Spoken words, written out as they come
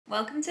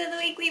Welcome to the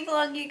weekly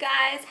vlog, you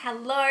guys.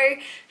 Hello,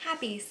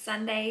 happy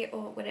Sunday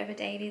or whatever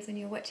day it is when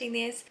you're watching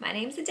this. My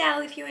name's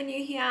Adele. If you are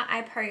new here,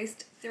 I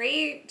post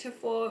 3 to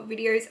 4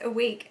 videos a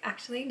week,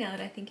 actually, now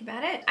that I think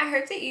about it. I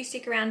hope that you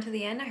stick around to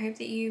the end. I hope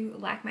that you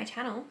like my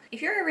channel.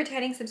 If you're a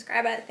returning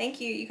subscriber, thank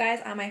you. You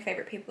guys are my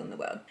favorite people in the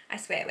world. I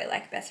swear, we're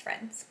like best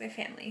friends. We're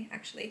family,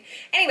 actually.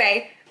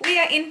 Anyway, we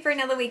are in for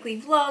another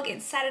weekly vlog.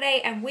 It's Saturday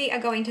and we are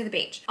going to the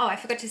beach. Oh, I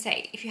forgot to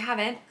say, if you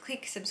haven't,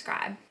 click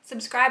subscribe.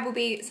 Subscribe will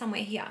be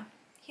somewhere here.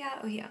 Here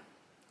or here.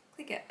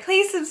 Click it.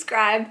 Please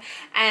subscribe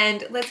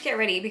and let's get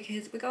ready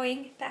because we're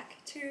going back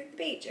to the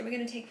beach and we're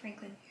going to take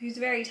Franklin, who's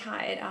very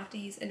tired after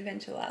his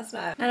adventure last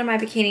night. None of my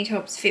bikini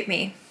tops fit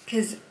me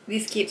because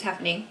this keeps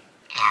happening.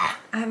 I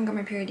haven't got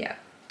my period yet.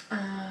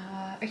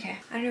 Okay,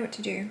 I don't know what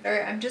to do. So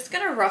I'm just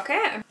gonna rock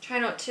it. I'm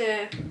trying not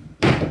to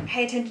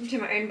pay attention to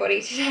my own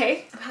body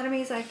today. Part of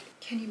me is like,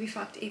 can you be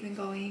fucked even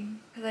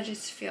going? Because I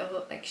just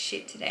feel like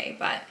shit today.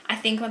 But I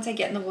think once I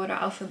get in the water,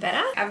 I'll feel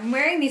better. I'm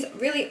wearing this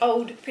really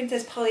old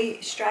Princess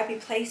Polly stripy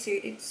play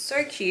suit. It's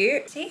so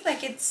cute. See,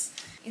 like it's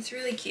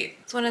really cute.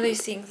 It's one of those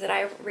things that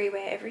I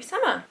rewear every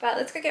summer. But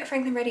let's go get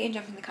Franklin ready and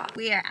jump in the car.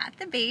 We are at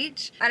the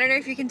beach. I don't know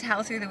if you can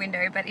tell through the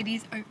window, but it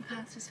is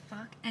overcast as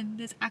fuck and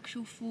there's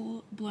actual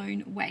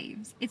full-blown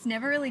waves. It's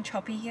never really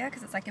choppy here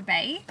because it's like a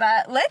bay.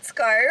 But let's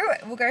go.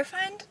 We'll go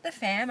find the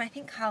fam. I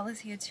think Carl is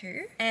here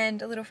too. And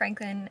little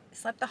Franklin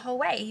slept the whole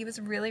way. He was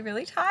really,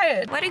 really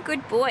tired. What a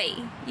good boy.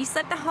 You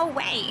slept the whole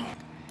way.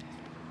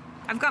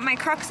 I've got my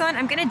Crocs on.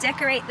 I'm gonna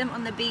decorate them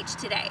on the beach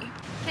today.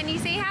 Can you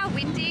see how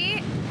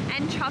windy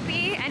and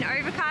choppy and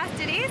overcast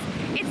it is?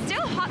 It's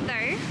still hot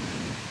though.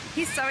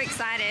 He's so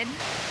excited.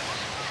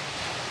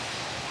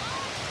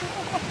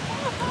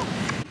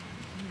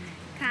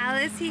 Carl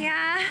is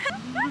here.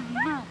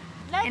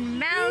 And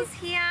Mel's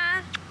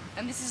here.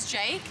 And this is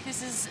Jake.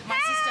 This is my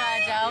sister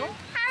Adele.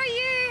 How are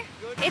you?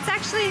 It's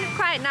actually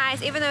quite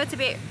nice, even though it's a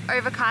bit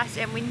overcast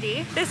and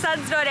windy. The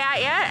sun's not out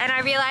yet, and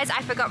I realized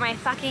I forgot my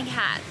fucking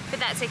hat, but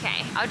that's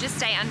okay. I'll just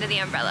stay under the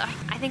umbrella.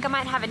 I think I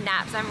might have a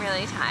nap, so I'm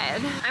really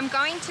tired. I'm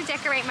going to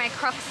decorate my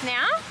Crocs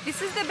now.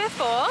 This is the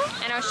before,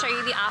 and I'll show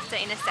you the after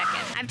in a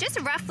second. I've just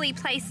roughly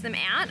placed them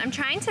out. I'm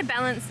trying to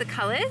balance the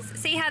colors.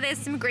 See how there's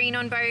some green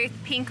on both,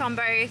 pink on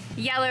both,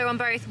 yellow on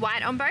both,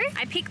 white on both?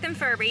 I picked them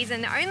for a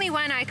reason. The only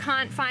one I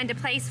can't find a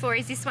place for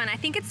is this one. I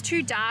think it's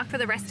too dark for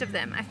the rest of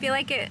them. I feel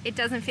like it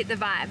doesn't fit the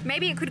vibe.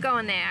 Maybe it could go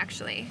on there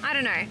actually. I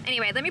don't know.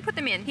 Anyway, let me put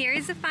them in. Here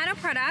is the final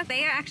product.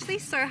 They are actually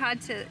so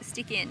hard to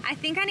stick in. I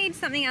think I need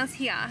something else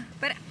here.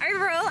 But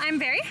overall, I'm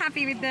very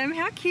happy with them.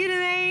 How cute are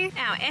they?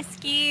 Our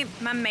esky,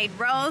 Mum made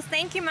rolls.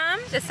 Thank you, Mum.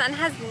 The sun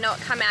has not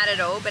come out at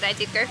all, but I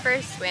did go for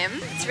a swim.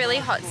 It's really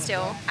hot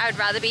still. I would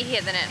rather be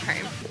here than at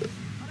home.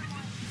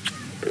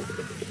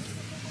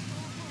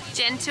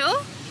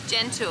 Gentle,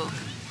 gentle.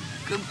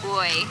 Good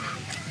boy.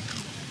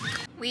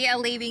 We are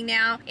leaving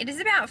now. It is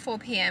about 4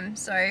 p.m.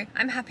 so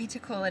I'm happy to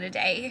call it a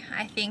day.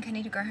 I think I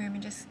need to go home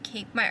and just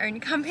keep my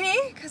own company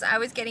because I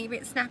was getting a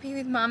bit snappy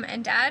with Mum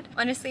and Dad.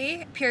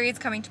 Honestly, period's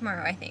coming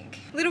tomorrow, I think.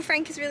 Little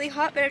Frank is really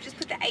hot, but I've just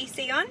put the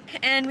AC on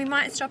and we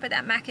might stop at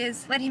that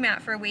Macca's, let him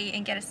out for a wee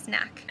and get a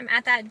snack. I'm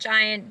at that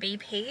giant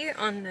BP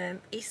on the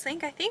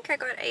Eastlink, I think. I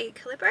got a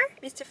Calippo.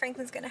 Mr.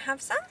 Franklin's gonna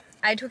have some.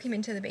 I took him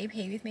into the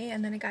BP with me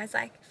and then a guy's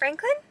like,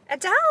 Franklin?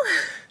 Adele?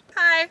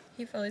 Hi.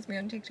 He follows me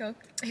on TikTok.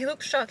 He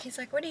looks shocked. He's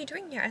like, what are you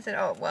doing here? I said,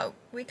 oh, well,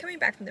 we're coming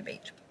back from the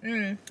beach.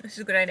 This is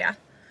a good idea.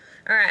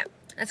 All right,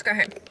 let's go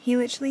home. He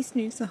literally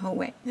snoozed the whole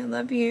way. I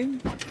love you.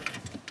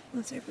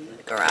 Let's open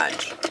the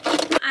garage.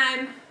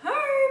 I'm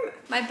home.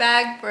 My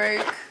bag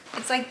broke.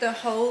 It's like the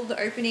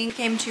opening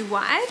came too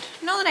wide.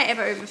 Not that I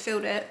ever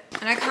overfilled it.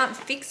 And I can't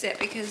fix it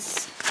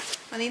because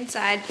on the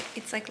inside,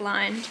 it's like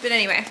lined. But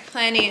anyway,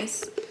 plan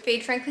is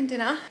feed Franklin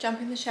dinner,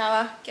 jump in the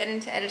shower, get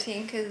into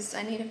editing because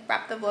I need to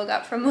wrap the vlog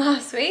up from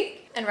last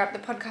week and wrap the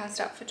podcast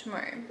up for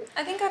tomorrow.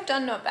 I think I've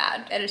done not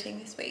bad editing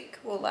this week,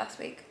 or last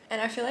week. And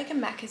I feel like a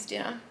Macca's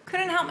dinner.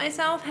 Couldn't help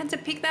myself, had to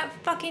pick that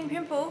fucking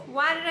pimple.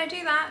 Why did I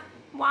do that?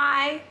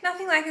 Why?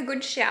 Nothing like a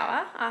good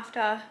shower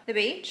after the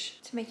beach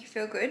to make you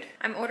feel good.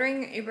 I'm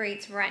ordering Uber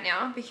Eats right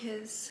now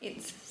because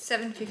it's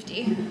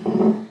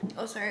 7:50.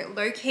 Also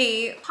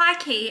low-key,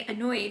 high-key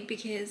annoyed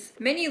because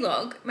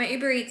Menulog, my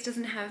Uber Eats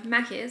doesn't have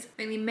Macca's,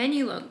 only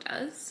Menulog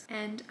does.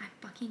 And I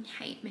fucking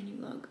hate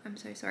Menulog. I'm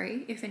so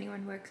sorry if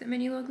anyone works at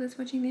Menulog that's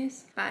watching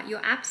this. But your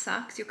app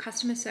sucks, your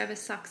customer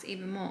service sucks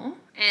even more.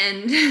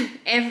 And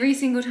every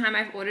single time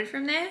I've ordered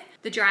from there,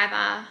 the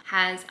driver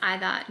has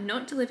either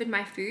not delivered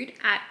my food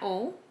at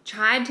all,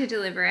 tried to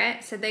deliver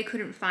it, said they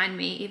couldn't find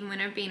me even when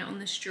I've been on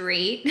the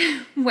street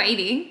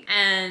waiting,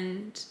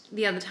 and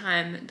the other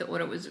time the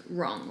order was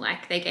wrong,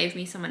 like they gave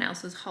me someone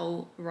else's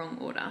whole wrong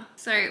order.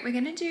 So we're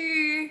gonna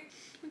do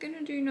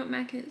not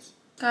Macca's.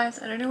 Guys,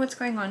 I don't know what's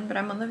going on, but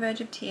I'm on the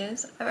verge of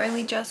tears. I've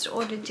only just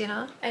ordered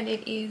dinner and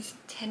it is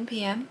 10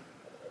 p.m.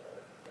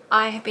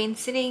 I have been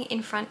sitting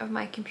in front of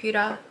my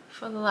computer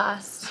for the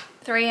last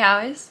 3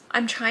 hours.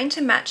 I'm trying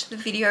to match the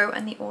video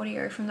and the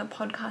audio from the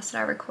podcast that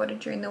I recorded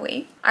during the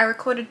week. I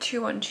recorded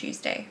 2 on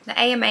Tuesday. The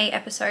AMA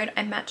episode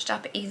I matched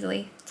up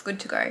easily. It's good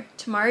to go.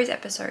 Tomorrow's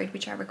episode,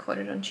 which I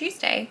recorded on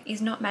Tuesday,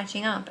 is not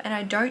matching up, and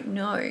I don't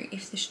know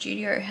if the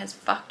studio has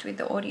fucked with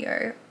the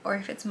audio or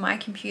if it's my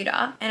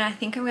computer, and I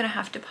think I'm gonna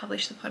have to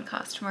publish the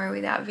podcast tomorrow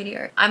without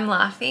video. I'm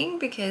laughing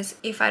because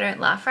if I don't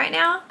laugh right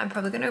now, I'm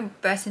probably gonna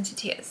burst into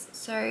tears.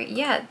 So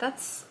yeah,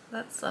 that's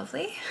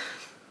lovely.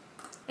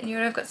 And you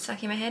know what I've got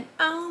stuck in my head?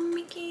 Oh,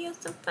 Mickey, you're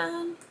so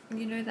fun.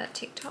 You know that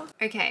TikTok?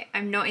 Okay,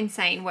 I'm not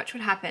insane. Watch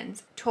what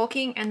happens.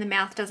 Talking and the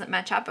mouth doesn't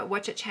match up, but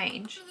watch it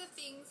change. One of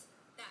the things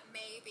that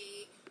may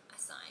be a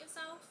sign of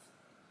self,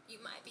 you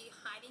might be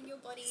hiding your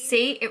body.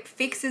 See, it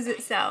fixes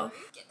itself.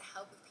 Get the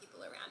help with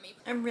people around me.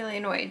 I'm really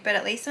annoyed, but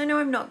at least I know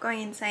I'm not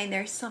going insane.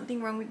 There's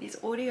something wrong with this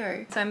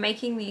audio. So I'm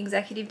making the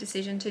executive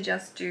decision to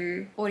just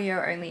do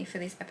audio only for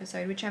this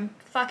episode, which I'm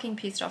fucking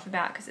pissed off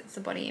about because it's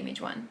the body image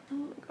one. Oh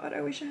my God,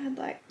 I wish I had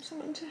like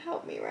someone to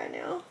help me right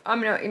now.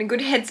 I'm not in a good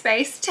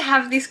headspace to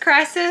have this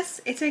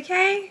crisis. It's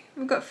okay.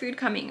 We've got food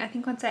coming. I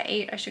think once I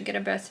eat, I should get a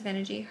burst of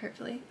energy,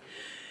 hopefully.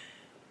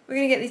 We're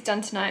gonna get this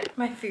done tonight.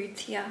 My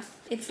food's here.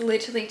 It's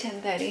literally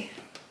 10:30.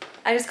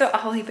 I just got a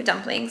whole heap of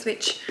dumplings,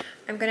 which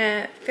I'm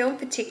gonna film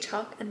for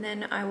TikTok, and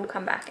then I will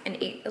come back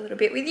and eat a little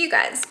bit with you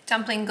guys.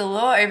 Dumpling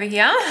galore over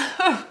here.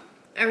 I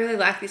really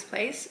like this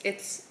place.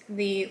 It's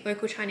the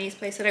local Chinese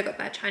place that I got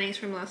that Chinese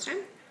from last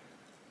time.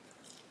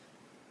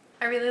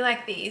 I really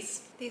like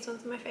these. These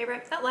ones are my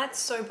favorite. That light's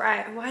so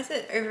bright. Why is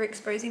it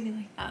overexposing me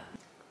like that?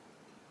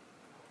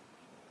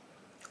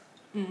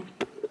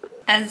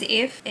 As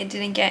if it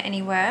didn't get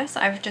any worse,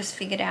 I've just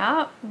figured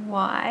out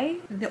why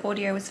the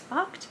audio was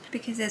fucked,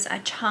 because there's a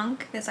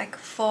chunk, there's like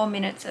 4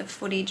 minutes of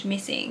footage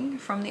missing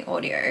from the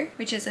audio,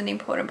 which is an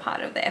important part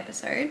of the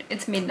episode.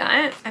 It's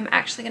midnight. I'm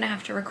actually gonna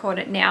have to record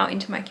it now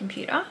into my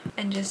computer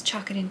and just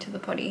chuck it into the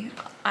potty.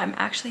 I'm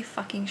actually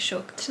fucking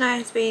shook. Tonight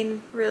has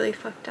been really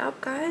fucked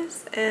up,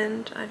 guys,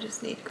 and I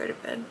just need to go to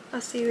bed. I'll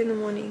see you in the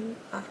morning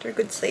after a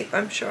good sleep.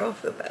 I'm sure I'll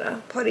feel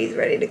better. Potty's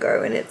ready to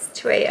go and it's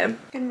 2 a.m.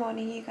 Good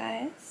morning, you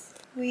guys.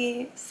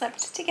 We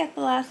slept together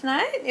last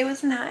night. It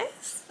was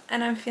nice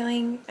and I'm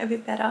feeling a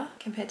bit better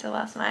compared to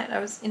last night. I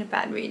was in a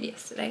bad mood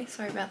yesterday.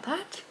 Sorry about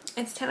that.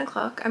 It's 10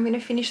 o'clock. I'm going to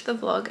finish the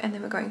vlog and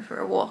then we're going for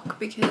a walk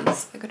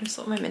because I got to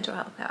sort my mental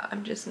health out.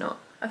 I'm just not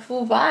a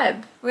full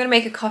vibe. We're going to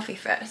make a coffee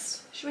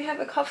first. Should we have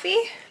a coffee?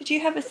 Did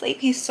you have a sleep?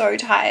 He's so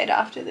tired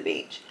after the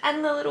beach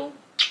and the little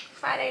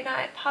Friday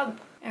night pub.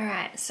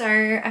 Alright, so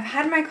I've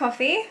had my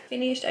coffee,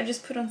 finished. I've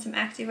just put on some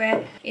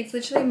activewear. It's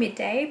literally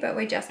midday, but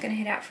we're just going to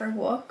head out for a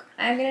walk.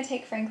 I'm going to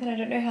take Franklin. I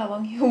don't know how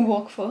long he'll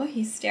walk for.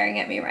 He's staring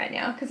at me right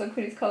now because I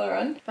put his collar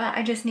on. But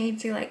I just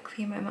need to like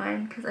clear my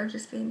mind because I've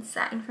just been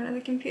sat in front of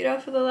the computer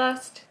for the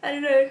last, I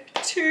don't know,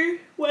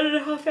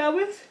 1.5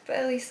 hours. But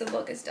at least the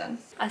vlog is done.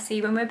 I'll see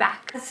you when we're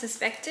back. As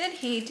suspected,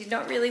 he did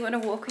not really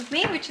want to walk with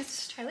me, which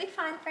is totally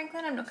fine,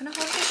 Franklin. I'm not going to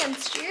hold it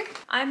against you.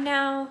 I'm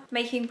now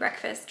making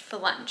breakfast for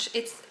lunch.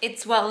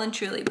 It's well and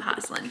truly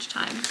past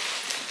lunchtime.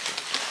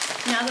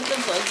 Now that the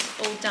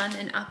vlog's all done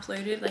and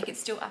uploaded, like it's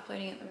still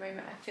uploading at the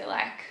moment, I feel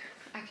like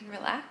I can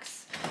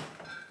relax.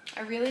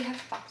 I really have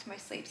fucked my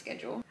sleep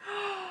schedule.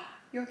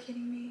 You're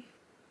kidding me.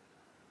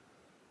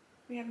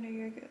 We have no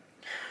yogurt.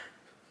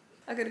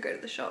 I gotta go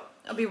to the shop.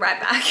 I'll be right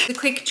back. The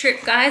quick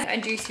trip, guys. I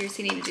do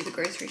seriously need to do the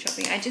grocery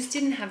shopping. I just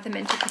didn't have the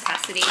mental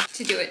capacity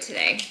to do it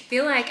today. I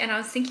feel like, and I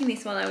was thinking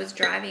this while I was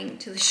driving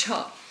to the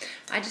shop,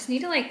 I just need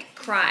to like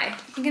cry.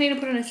 I think I need to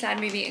put on a sad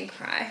movie and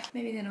cry.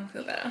 Maybe then I'll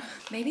feel better.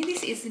 Maybe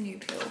this is the new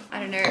pill. I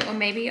don't know. Or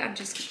maybe I've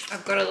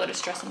got a lot of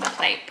stress on my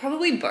plate.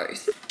 Probably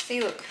both.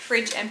 See, look,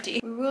 fridge empty.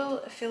 We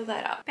will fill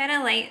that up.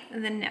 Better late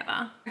than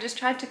never. I just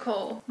tried to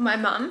call my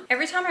mum.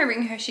 Every time I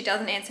ring her, she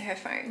doesn't answer her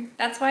phone.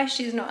 That's why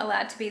she's not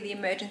allowed to be the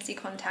emergency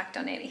contact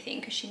on anything,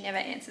 because she never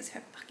answers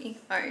her fucking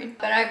phone.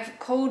 But I've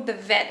called the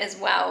vet as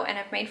well, and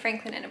I've made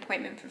Franklin an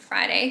appointment for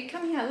Friday.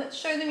 Come here, let's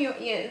show them your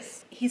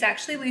ears. He's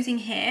actually losing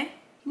hair.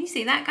 Can you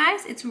see that,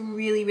 guys? It's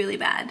really, really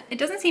bad. It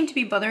doesn't seem to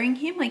be bothering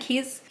him. Like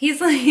he's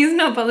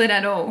not bothered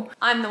at all.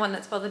 I'm the one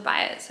that's bothered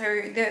by it. So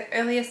the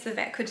earliest the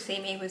vet could see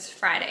me was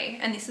Friday,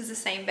 and this is the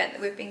same vet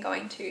that we've been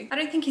going to. I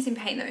don't think he's in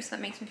pain though, so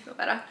that makes me feel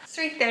better. It's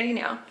 3:30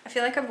 now. I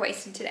feel like I've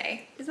wasted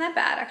today. Isn't that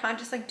bad? I can't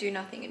just like do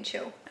nothing and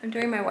chill. I'm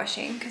doing my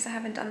washing because I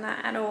haven't done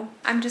that at all.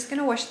 I'm just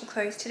gonna wash the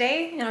clothes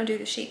today and I'll do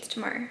the sheets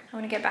tomorrow. I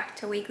want to get back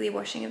to weekly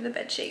washing of the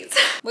bed sheets.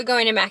 We're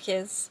going to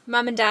Macca's.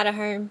 Mum and Dad are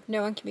home.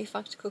 No one can be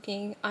fucked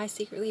cooking. I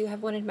secretly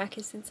have wanted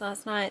Macca's since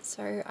last night,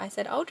 so I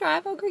said I'll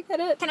drive, I'll go get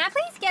it. Can I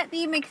please get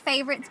the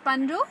McFavorites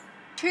bundle?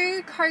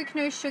 2 Coke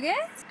no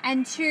sugars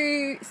and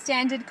 2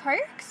 standard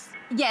Cokes.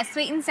 Yes,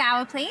 sweet and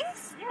sour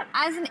please. Yep.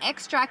 As an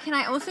extra, can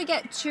I also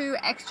get 2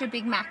 extra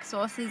Big Mac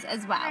sauces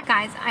as well?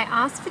 Guys, I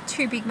asked for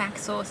 2 Big Mac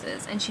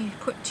sauces and she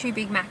put 2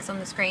 Big Macs on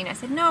the screen. I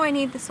said, no, I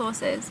need the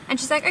sauces. And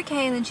she's like,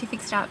 okay, and then she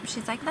fixed it up.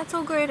 She's like, that's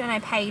all good, and I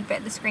paid,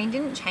 but the screen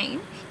didn't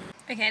change.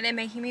 Okay, they're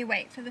making me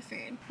wait for the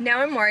food.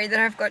 Now I'm worried that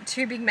I've got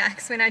 2 Big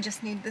Macs when I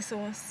just need the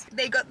sauce.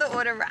 They got the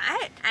order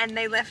right and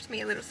they left me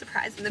a little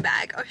surprise in the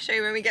bag. I'll show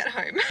you when we get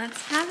home.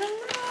 Let's have a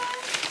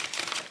look.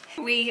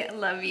 We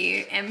love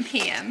you,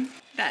 MPM.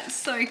 That's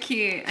so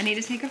cute. I need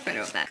to take a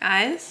photo of that.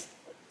 Guys.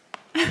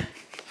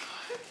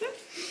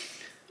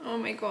 Oh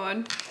my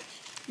god.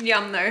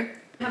 Yum though.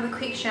 Have a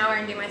quick shower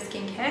and do my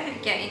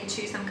skincare, get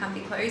into some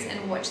comfy clothes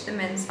and watch the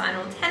men's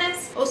final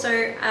tennis.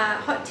 Also,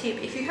 hot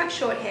tip, if you have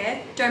short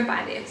hair, don't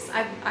buy this.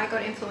 I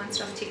got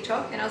influenced off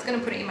TikTok and I was going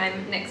to put it in my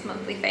next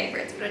monthly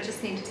favorites, but I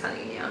just need to tell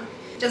you now.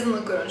 It doesn't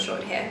look good on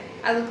short hair.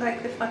 I look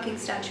like the fucking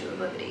Statue of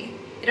Liberty.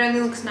 It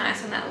only looks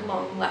nice on that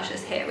long,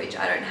 luscious hair, which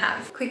I don't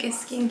have.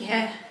 Quickest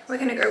skincare. We're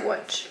gonna go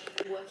watch.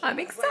 I'm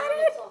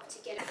excited.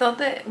 I thought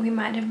that we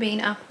might have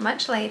been up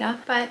much later,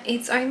 but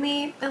it's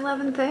only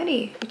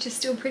 11:30, which is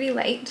still pretty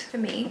late for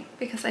me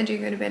because I do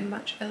go to bed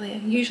much earlier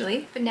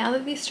usually. But now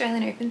that the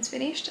Australian Open's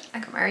finished, I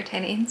got my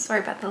retainer in.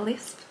 Sorry about the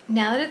lisp.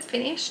 Now that it's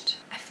finished,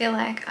 I feel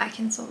like I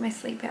can sort my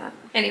sleep out.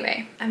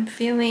 Anyway, I'm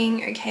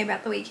feeling okay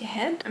about the week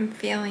ahead. I'm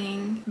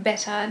feeling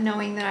better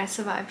knowing that I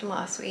survived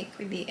last week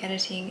with the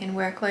editing and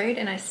workload,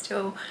 and I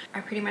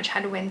pretty much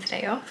had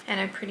Wednesday off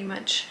and I pretty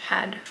much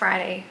had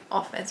Friday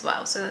off as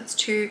well. So that's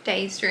 2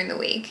 days during the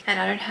week and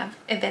I don't have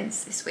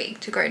events this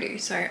week to go to.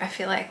 So I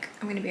feel like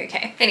I'm gonna be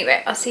okay.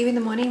 Anyway, I'll see you in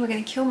the morning. We're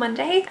gonna kill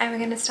Monday and we're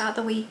gonna start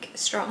the week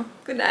strong.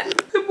 Good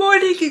night. Good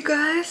morning, you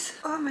guys.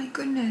 Oh my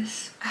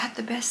goodness. I had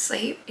the best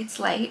sleep. It's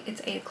late.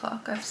 It's 8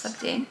 o'clock. I've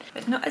slept in,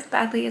 but not as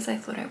badly as I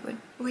thought I would.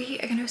 We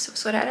are going to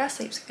sort out our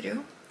sleep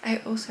schedule. I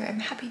also am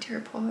happy to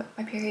report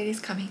my period is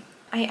coming.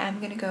 I am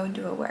going to go and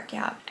do a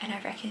workout and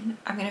I reckon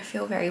I'm going to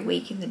feel very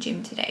weak in the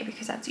gym today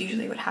because that's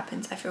usually what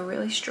happens. I feel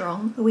really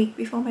strong the week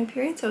before my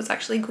period, so it was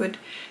actually good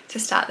to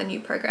start the new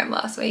program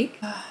last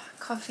week.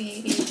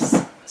 Coffee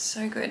is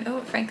so good.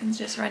 Oh, Franklin's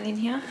just run in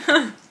here.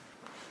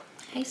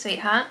 Hey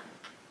sweetheart,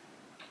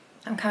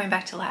 I'm coming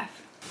back to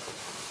life.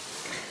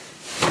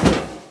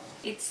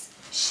 It's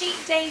sheet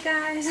day,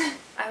 guys.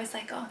 I was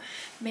like, oh,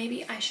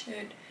 maybe I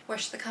should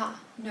wash the car.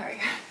 No,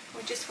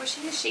 we're just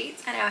washing the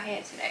sheets and our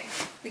hair today.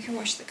 We can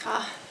wash the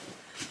car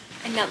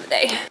another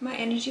day. My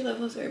energy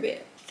levels are a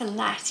bit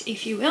flat,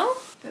 if you will,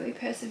 but we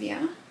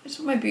persevere. I just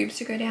want my boobs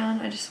to go down.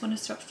 I just want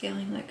to stop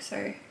feeling like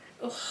so.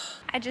 Ugh.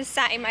 I just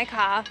sat in my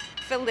car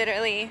for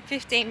literally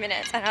 15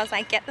 minutes and I was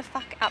like, get the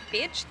fuck up,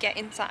 bitch, get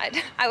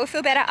inside. I will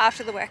feel better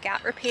after the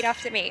workout. Repeat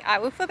after me. I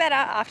will feel better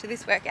after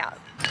this workout.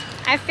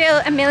 I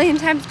feel a million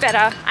times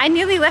better. I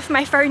nearly left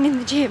my phone in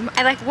the gym.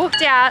 I like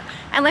walked out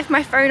and left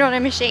my phone on a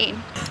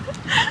machine.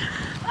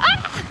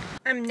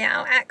 I'm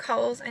now at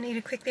Coles. I need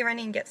to quickly run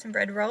in and get some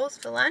bread rolls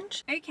for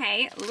lunch.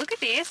 Okay, look at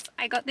this.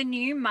 I got the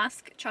new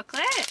musk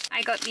chocolate.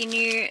 I got the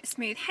new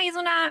smooth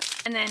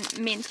hazelnut and then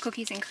mint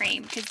cookies and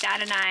cream because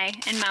Dad and I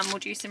and Mum will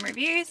do some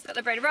reviews. Got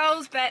the bread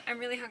rolls, but I'm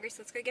really hungry, so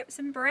let's go get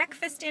some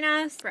breakfast in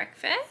us.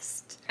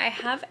 Breakfast. I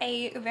have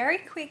a very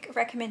quick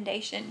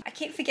recommendation. I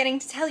keep forgetting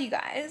to tell you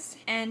guys,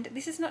 and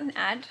this is not an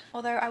ad,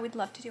 although I would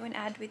love to do an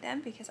ad with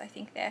them because I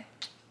think they're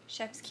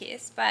chef's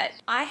kiss, but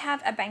I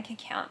have a bank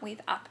account with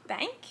Up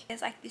Bank.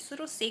 There's like this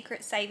little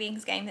secret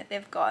savings game that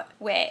they've got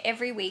where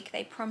every week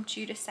they prompt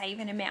you to save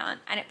an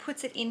amount and it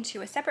puts it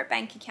into a separate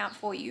bank account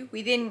for you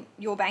within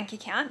your bank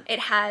account.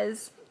 It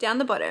has down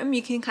the bottom,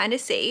 you can kind of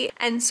see.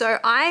 And so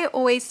I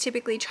always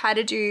typically try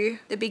to do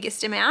the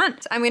biggest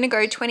amount. So I'm going to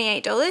go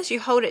 $28. You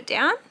hold it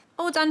down.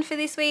 All done for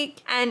this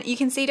week, and you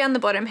can see down the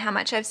bottom how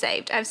much I've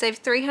saved. I've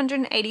saved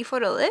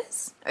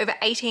 $384 over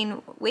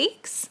 18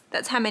 weeks.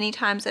 That's how many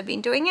times I've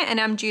been doing it, and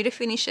I'm due to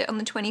finish it on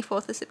the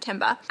 24th of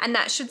September. And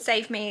that should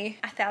save me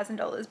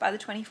 $1,000 by the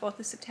 24th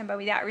of September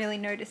without really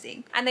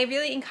noticing. And they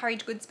really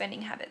encourage good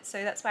spending habits,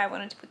 so that's why I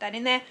wanted to put that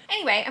in there.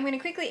 Anyway, I'm going to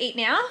quickly eat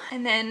now,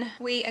 and then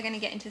we are going to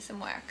get into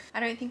some work. I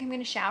don't think I'm going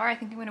to shower. I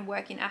think I'm going to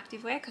work in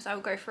activewear because I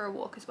will go for a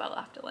walk as well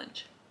after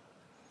lunch.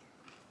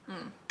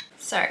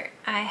 So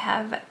I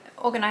have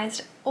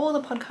organized all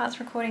the podcast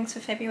recordings for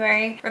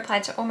February,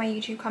 replied to all my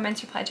YouTube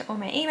comments, replied to all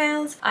my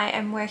emails. I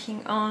am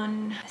working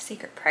on a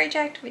secret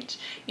project which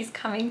is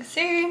coming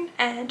soon,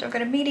 and I've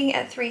got a meeting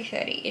at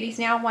 3:30. It is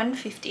now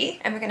 1:50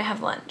 and we're gonna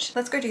have lunch.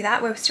 Let's go do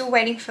that. We're still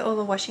waiting for all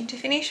the washing to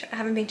finish. I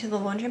haven't been to the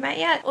laundromat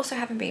yet. Also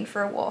haven't been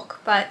for a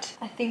walk, but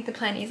I think the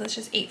plan is let's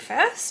just eat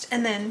first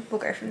and then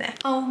we'll go from there.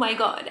 Oh my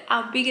god,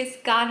 our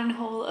biggest garden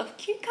haul of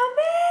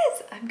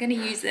cucumbers! I'm gonna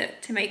use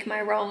it to make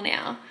my roll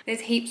now.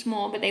 There's heaps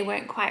more, but they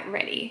weren't quite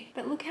ready.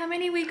 But look how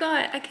many we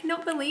got. I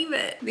cannot believe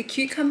it. The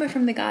cucumber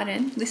from the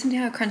garden. Listen to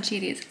how crunchy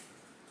it is.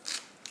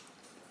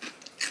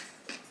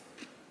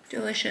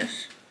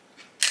 Delicious.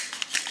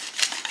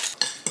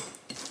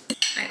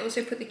 I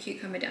also put the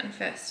cucumber down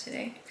first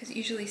today because it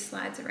usually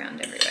slides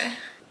around everywhere.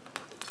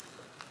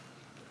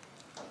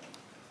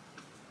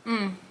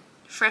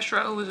 Fresh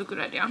roll was a good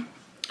idea.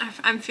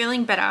 I'm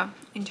feeling better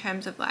in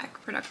terms of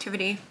like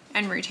productivity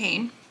and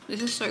routine.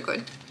 This is so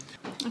good.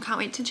 I can't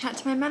wait to chat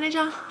to my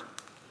manager.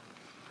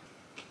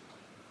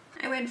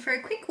 I went for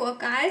a quick walk,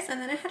 guys,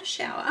 and then I had a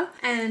shower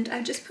and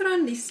I just put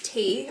on this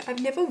tee. I've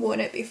never worn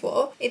it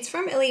before. It's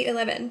from Elite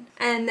 11,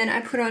 and then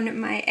I put on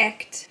my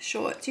Ect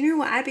shorts. You know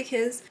why?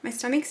 Because my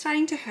stomach's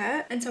starting to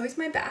hurt and so is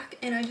my back,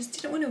 and I just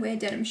didn't want to wear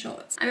denim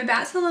shorts. I'm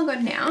about to log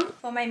on now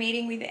for my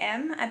meeting with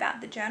Em about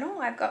the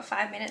journal. I've got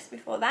 5 minutes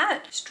before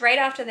that. Straight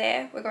after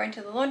there, we're going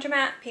to the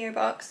laundromat, PO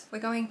box. We're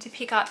going to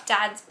pick up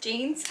Dad's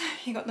jeans.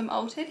 He got them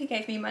altered. He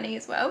gave me money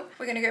as well.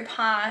 We're going to go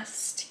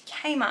past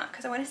Kmart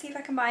because I want to see if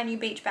I can buy a new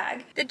beach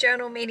bag. The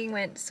journal meeting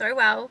went so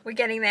well. We're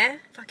getting there.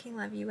 Fucking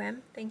love you,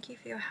 Em. Thank you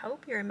for your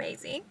help. You're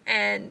amazing.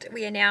 And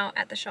we are now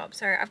at the shop,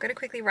 so I've got to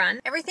quickly run.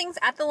 Everything's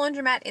at the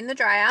laundromat in the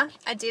dryer.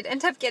 I did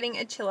end up getting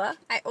a chiller.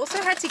 I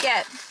also had to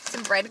get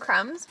some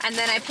breadcrumbs, and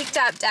then I picked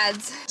up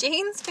Dad's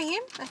jeans for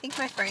him. I think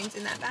my phone's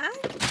in that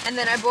bag. And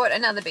then I bought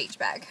another beach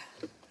bag.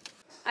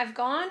 I've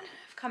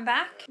come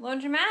back,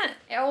 laundromat.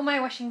 All my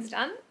washing's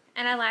done.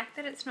 And I like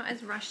that it's not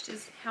as rushed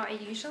as how I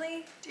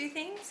usually do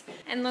things.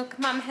 And look,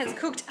 Mum has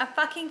cooked a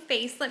fucking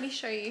feast. Let me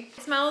show you.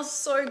 It smells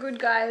so good,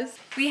 guys.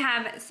 We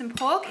have some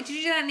pork. Did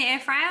you do that in the air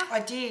fryer? I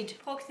did.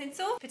 Pork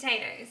tinsel,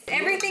 potatoes.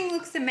 Everything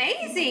looks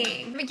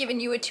amazing. I've given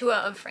you a tour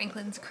of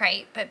Franklin's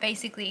crate, but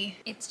basically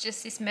it's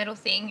just this metal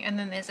thing, and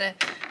then there's a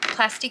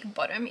plastic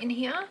bottom in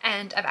here,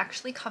 and I've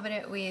actually covered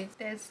it with,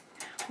 there's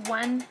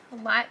one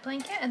light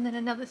blanket and then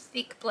another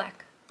thick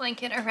black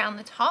blanket around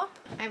the top.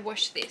 I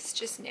washed this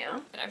just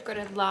now, but I've got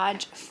a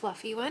large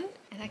fluffy one,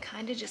 and I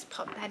kind of just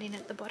pop that in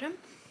at the bottom.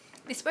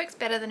 This works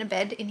better than a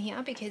bed in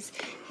here because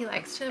he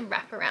likes to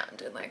wrap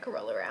around and like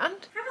roll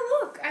around. Have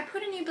a look, I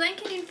put a new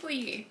blanket in for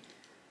you.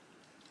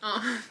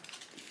 Oh,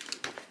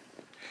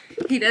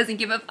 he doesn't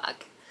give a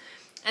fuck.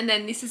 And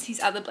then this is his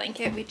other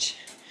blanket, which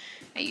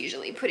I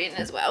usually put in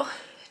as well,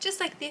 just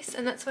like this,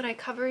 and that's what I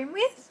cover him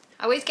with.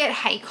 I always get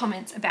hate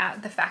comments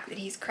about the fact that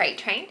he's crate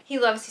trained. He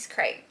loves his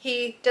crate.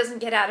 He doesn't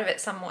get out of it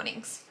some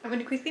mornings. I'm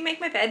gonna quickly make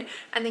my bed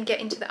and then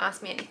get into the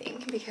Ask Me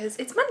Anything because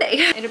it's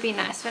Monday. It'll be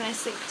nice when I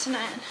sleep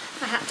tonight.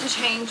 I had to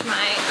change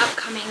my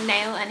upcoming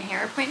nail and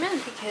hair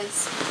appointment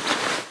because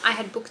I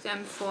had booked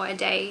them for a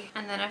day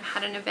and then I've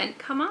had an event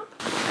come up.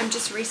 I'm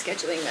just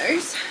rescheduling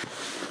those.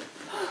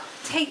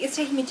 It's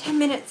taking me 10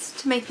 minutes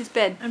to make this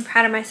bed. I'm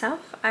proud of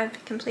myself.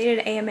 I've completed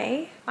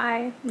AMA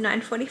by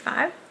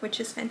 9:45, which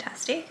is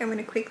fantastic. I'm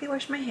gonna quickly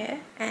wash my hair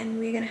and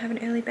we're gonna have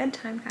an early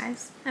bedtime,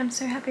 guys. I'm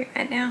so happy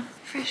right now.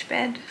 Fresh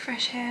bed,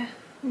 fresh hair.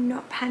 I'm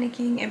not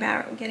panicking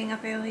about getting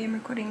up early and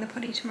recording the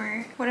potty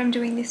tomorrow. What I'm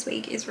doing this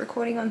week is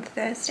recording on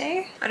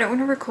Thursday. I don't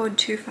want to record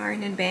too far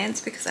in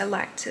advance because I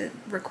like to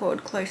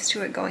record close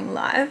to it going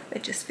live.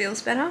 It just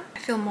feels better. I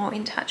feel more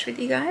in touch with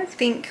you guys. I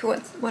think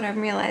what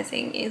I'm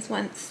realizing is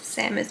once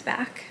Sam is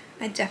back,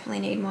 I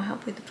definitely need more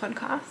help with the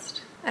podcast.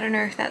 I don't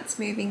know if that's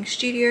moving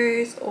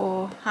studios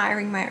or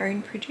hiring my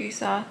own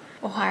producer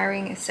or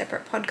hiring a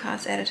separate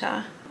podcast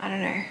editor. I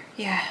don't know.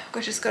 Yeah,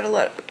 I've just got a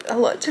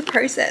lot to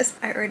process.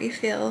 I already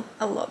feel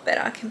a lot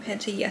better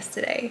compared to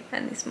yesterday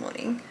and this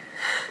morning.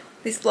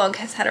 This vlog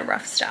has had a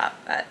rough start,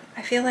 but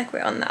I feel like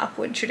we're on the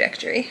upward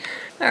trajectory.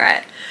 All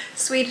right,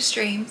 sweetest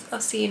dreams. I'll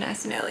see you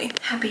nice and early.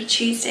 Happy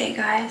Tuesday,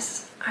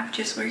 guys. I've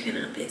just woken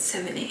up at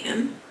 7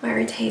 AM. My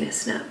retainer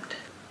snapped.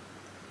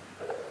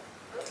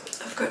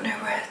 I've got no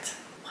words.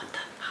 What the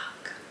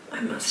fuck?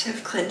 I must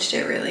have clenched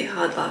it really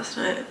hard last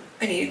night.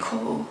 I need to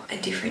call a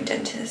different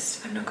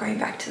dentist. I'm not going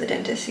back to the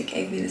dentist who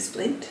gave me the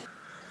splint.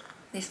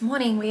 This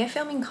morning we are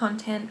filming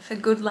content for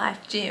Good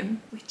Life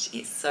Gym, which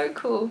is so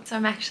cool. So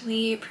I'm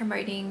actually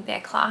promoting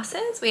their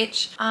classes,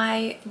 which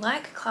I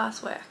like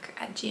classwork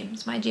at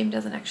gyms. My gym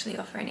doesn't actually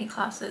offer any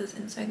classes,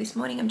 and so this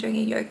morning I'm doing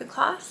a yoga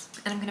class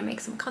and I'm gonna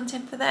make some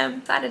content for them.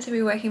 Excited to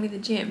be working with the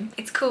gym.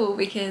 It's cool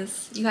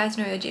because you guys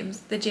know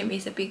the gym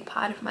is a big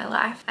part of my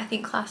life. I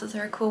think classes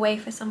are a cool way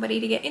for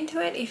somebody to get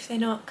into it if they're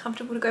not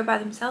comfortable to go by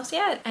themselves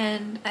yet,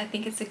 and I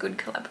think it's a good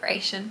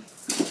collaboration.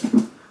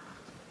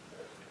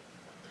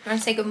 I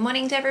want to say good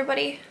morning to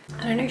everybody.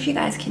 I don't know if you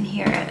guys can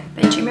hear it,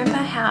 but do you remember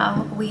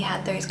how we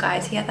had those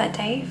guys here that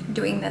day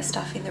doing the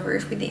stuff in the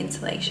roof with the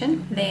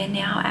insulation? They're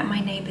now at my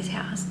neighbor's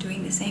house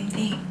doing the same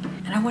thing.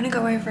 And I want to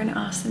go over and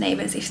ask the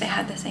neighbors if they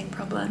had the same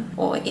problem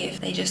or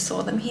if they just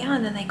saw them here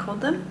and then they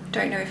called them.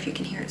 Don't know if you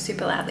can hear it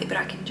super loudly, but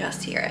I can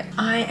just hear it.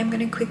 I am going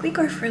to quickly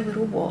go for a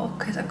little walk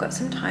because I've got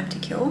some time to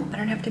kill. I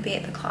don't have to be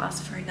at the class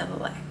for another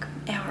like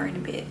hour and a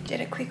bit. Did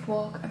a quick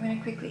walk. I'm going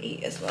to quickly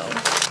eat as well.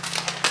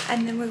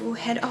 And then we will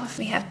head off.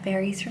 We have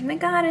berries from the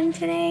garden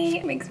today.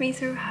 It makes me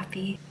so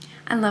happy.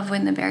 I love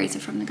when the berries are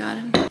from the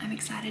garden. I'm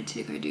excited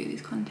to go do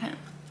this content.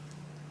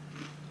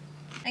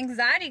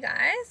 Anxiety,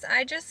 guys.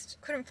 I just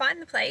couldn't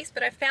find the place,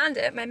 but I found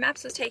it. My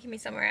maps was taking me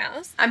somewhere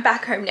else. I'm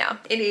back home now.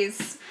 It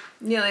is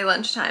nearly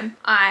lunchtime.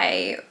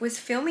 I was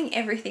filming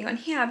everything on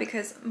here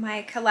because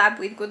my collab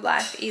with Good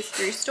Life is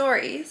through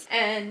stories,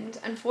 and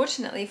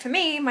unfortunately for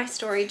me, my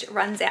storage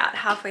runs out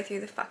halfway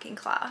through the fucking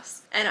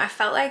class, and I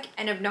felt like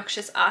an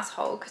obnoxious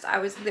asshole because I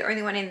was the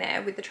only one in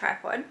there with the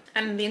tripod,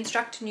 and the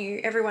instructor knew,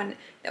 everyone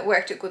that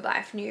worked at Good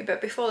Life knew, but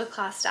before the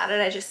class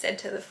started I just said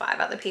to the 5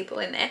 other people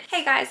in there,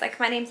 hey guys, like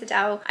my name's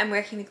Adele, I'm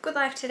working with Good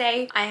Life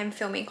today, I am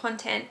filming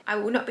content, I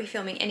will not be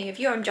filming any of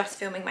you, I'm just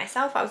filming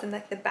myself. I was in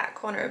like the back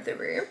corner of the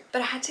room,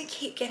 but I had to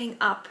keep getting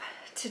up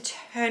to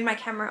turn my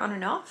camera on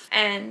and off,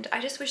 and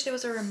I just wish there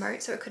was a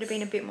remote so it could have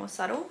been a bit more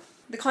subtle.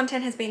 The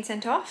content has been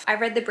sent off. I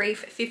read the brief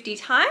 50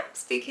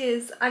 times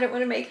because I don't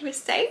want to make a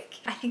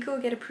mistake. I think it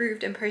will get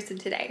approved and posted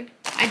today.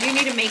 I do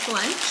need to make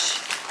lunch.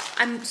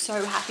 I'm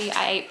so happy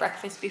I ate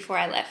breakfast before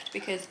I left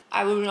because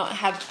I would not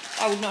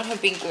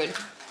have been good.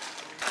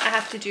 I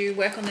have to do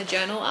work on the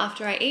journal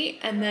after I eat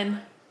and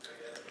then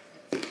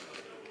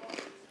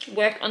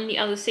work on the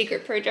other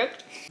secret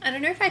project. I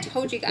don't know if I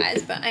told you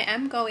guys, but I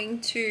am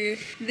going to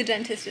the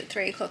dentist at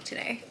 3 o'clock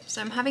today.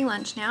 So I'm having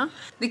lunch now.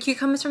 The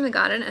cucumbers from the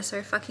garden are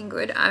so fucking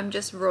good. I'm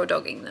just raw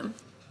dogging them.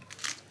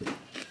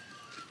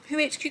 Who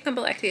eats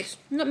cucumber like this?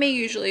 Not me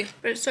usually,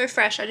 but it's so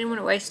fresh I didn't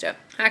want to waste it.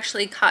 I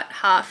actually cut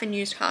half and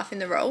used half in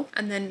the roll,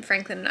 and then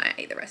Franklin and I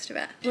ate the rest of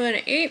it. We're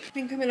gonna eat, I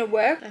think I'm gonna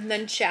work, and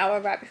then shower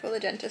right before the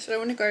dentist. I don't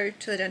want to go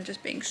to the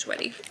dentist being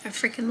sweaty. I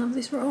freaking love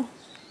this roll.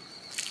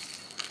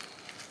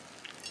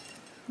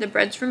 The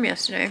bread's from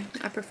yesterday.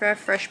 I prefer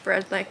fresh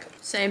bread, like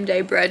same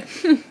day bread.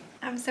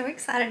 I'm so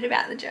excited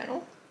about the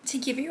journal. To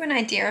give you an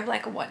idea of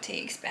like what to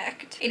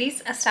expect, it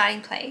is a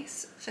starting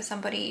place for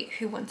somebody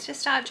who wants to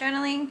start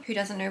journaling, who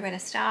doesn't know where to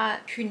start,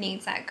 who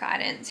needs that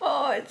guidance.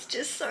 Oh, it's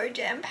just so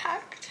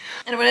jam-packed.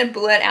 And I want to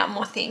blurt out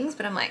more things,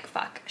 but I'm like,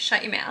 fuck,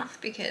 shut your mouth,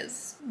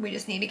 because we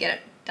just need to get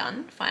it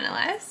done,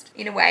 finalized.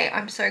 In a way,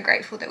 I'm so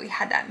grateful that we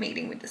had that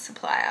meeting with the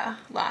supplier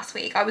last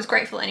week. I was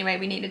grateful anyway,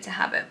 we needed to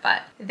have it,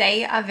 but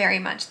they are very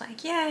much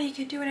like, yeah, you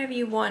can do whatever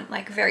you want,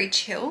 like very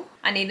chill.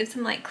 I needed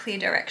some like clear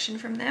direction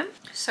from them.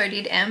 So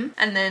did Em,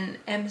 and then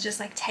Em's just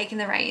like taking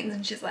the reins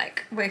and she's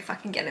like, we're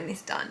fucking getting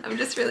this done. I'm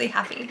just really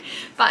happy.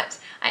 But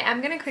I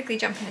am gonna quickly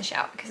jump in the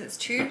shower because it's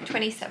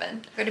 2:27.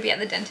 I'm gonna be at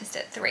the dentist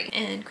at 3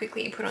 and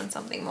quickly put on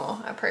something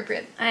more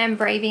appropriate. I am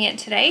braving it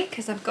today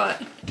because I've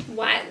got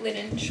white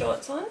linen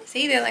shorts on.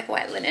 See, they're like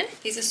white linen.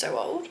 These are so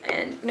old,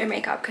 and no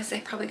makeup because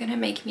they're probably gonna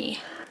make me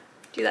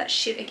do that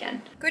shit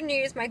again. Good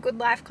news, my Good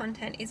Life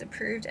content is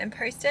approved and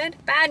posted.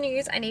 Bad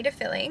news, I need a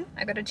filling.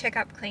 I got a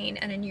checkup clean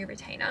and a new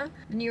retainer.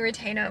 The new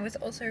retainer was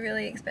also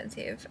really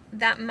expensive.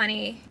 That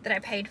money that I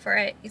paid for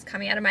it is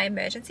coming out of my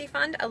emergency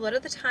fund. A lot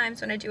of the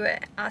times when I do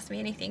it, Ask Me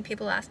Anything,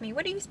 people ask me,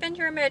 what do you spend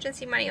your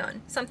emergency money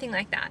on? Something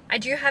like that. I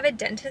do have a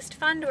dentist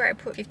fund where I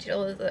put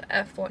 $50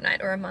 a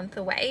fortnight or a month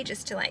away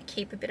just to like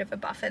keep a bit of a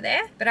buffer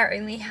there, but I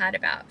only had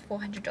about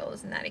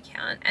 $400 in that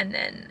account, and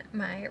then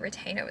my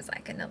retainer was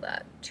like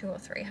another $200 or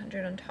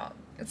 $300 on top.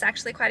 It's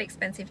actually quite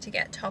expensive to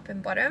get top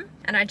and bottom,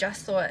 and I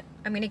just thought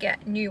I'm gonna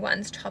get new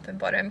ones top and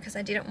bottom because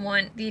I didn't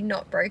want the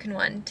not broken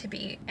one to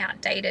be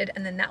outdated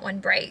and then that one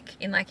break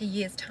in like a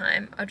year's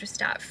time. I'll just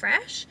start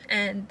fresh,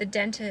 and the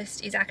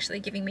dentist is actually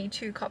giving me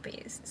 2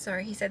 copies, so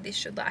he said this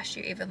should last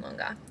you even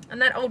longer.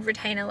 And that old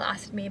retainer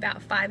lasted me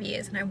about 5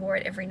 years and I wore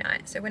it every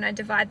night, so when I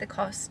divide the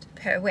cost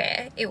per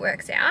wear it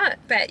works out.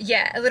 But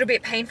yeah, a little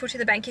bit painful to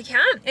the bank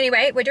account.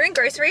 Anyway, we're doing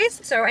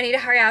groceries, so I need to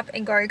hurry up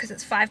and go because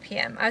it's 5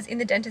 p.m. I was in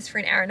the dentist for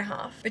an hour and a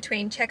half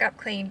between checkup,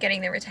 clean,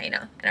 getting the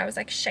retainer, and I was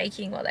like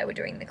shaking while they were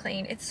doing the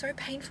clean. It's so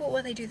painful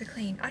while they do the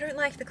clean. I don't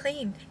like the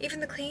clean. Even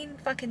the clean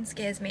fucking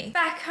scares me.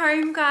 Back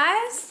home,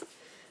 guys.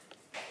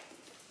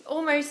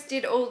 Almost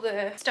did all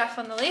the stuff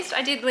on the list.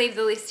 I did leave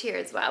the list here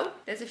as well.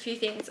 There's a few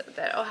things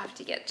that I'll have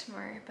to get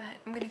tomorrow, but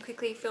I'm gonna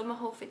quickly film a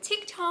haul for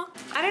TikTok.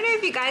 I don't know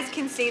if you guys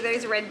can see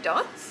those red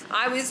dots.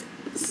 I was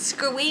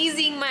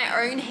squeezing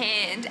my own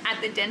hand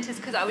at the dentist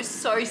because I was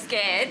so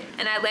scared,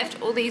 and I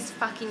left all these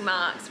fucking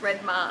marks,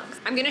 red marks.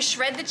 I'm gonna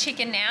shred the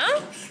chicken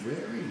now.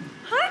 Shredding.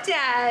 Hi,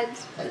 Dad.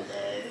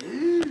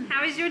 Hello.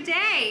 How was your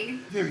day?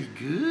 Very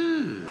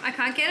good. I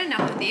can't get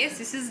enough of this.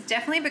 This is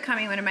definitely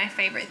becoming one of my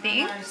favorite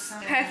things.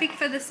 Perfect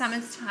for the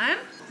summer's time.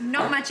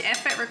 Not much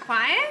effort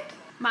required.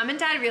 Mum and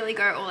Dad really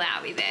go all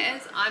out with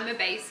theirs. I'm a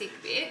basic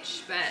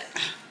bitch,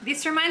 but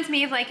this reminds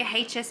me of like a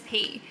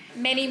HSP.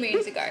 Many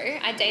moons ago,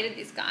 I dated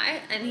this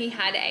guy and he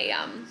had a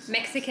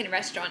Mexican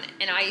restaurant,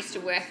 and I used to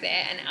work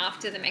there, and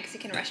after the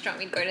Mexican restaurant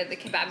we'd go to the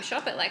kebab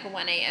shop at like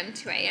 1 a.m,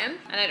 2 a.m,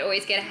 and I'd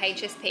always get a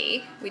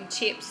HSP with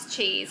chips,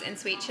 cheese and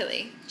sweet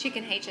chili.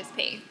 Chicken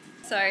HSP.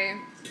 So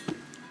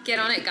get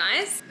on it,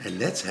 guys. And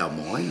that's how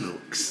mine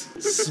looks.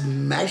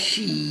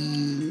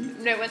 Smashy.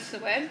 No, what's the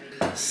word?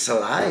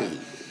 Slay.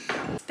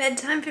 It's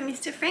bedtime for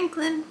Mr.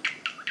 Franklin.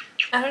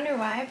 I don't know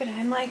why, but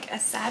I'm like a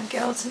sad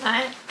girl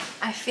tonight.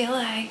 I feel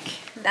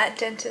like that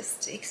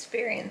dentist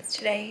experience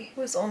today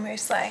was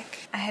almost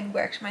like I had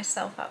worked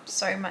myself up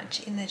so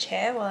much in the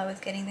chair while I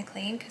was getting the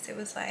clean, because it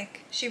was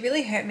like, she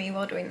really hurt me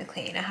while doing the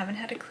clean. I haven't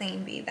had a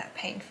clean be that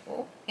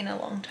painful in a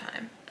long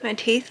time. My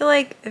teeth are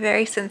like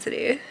very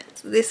sensitive.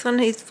 So this one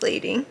is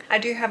bleeding. I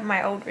do have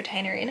my old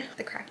retainer in,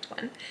 the cracked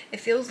one. It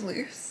feels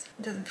loose.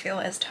 It doesn't feel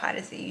as tight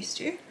as it used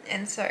to.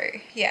 And so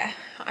yeah,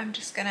 I'm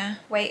just gonna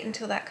wait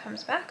until that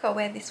comes back. I'll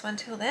wear this one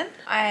till then.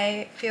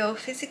 I feel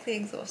physically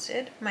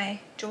exhausted.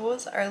 My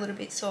jaws are a little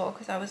bit sore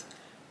because I was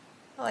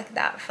like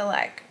that for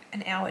like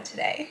an hour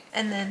today,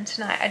 and then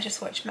tonight I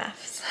just watched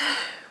maths,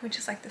 which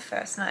is like the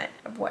first night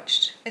I've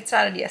watched. It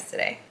started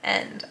yesterday,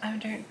 and I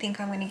don't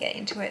think I'm going to get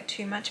into it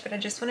too much, but I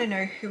just want to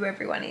know who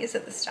everyone is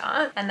at the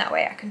start, and that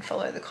way I can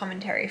follow the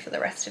commentary for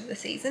the rest of the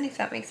season, if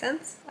that makes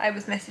sense. I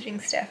was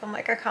messaging Steph, I'm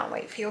like, I can't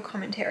wait for your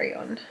commentary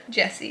on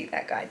Jesse,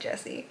 that guy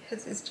Jesse,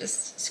 because it's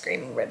just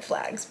screaming red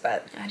flags.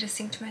 But I just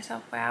think to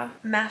myself, wow,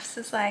 maths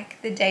is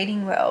like the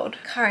dating world,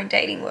 current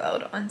dating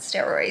world on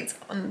steroids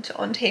on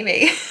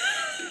TV.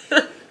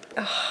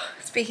 Oh,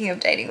 speaking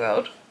of dating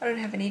world, I don't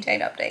have any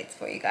date updates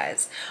for you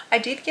guys. I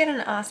did get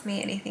an ask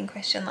me anything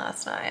question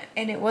last night,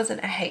 and it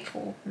wasn't a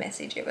hateful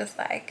message. It was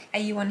like,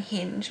 are you on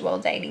Hinge while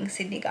dating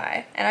Sydney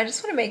guy? And I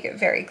just want to make it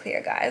very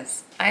clear,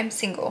 guys. I'm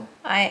single.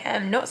 I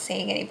am not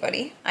seeing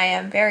anybody. I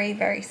am very,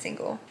 very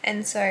single.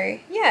 And so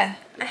yeah,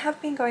 I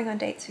have been going on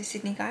dates with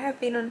Sydney guy. I've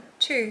been on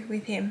 2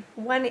 with him.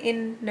 1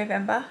 in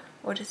November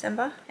or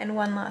December and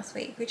 1 last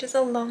week, which is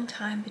a long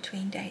time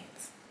between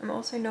dates. I'm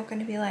also not going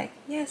to be like,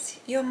 yes,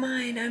 you're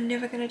mine, I'm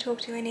never going to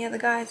talk to any other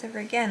guys ever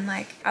again.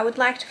 Like, I would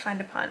like to find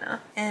a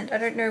partner, and I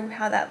don't know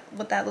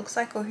what that looks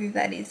like or who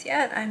that is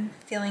yet. I'm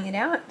feeling it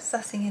out,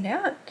 sussing it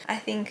out. I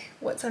think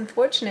what's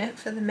unfortunate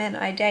for the men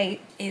I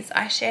date is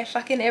I share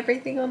fucking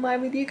everything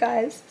online with you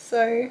guys.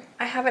 So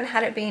I haven't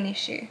had it be an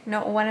issue.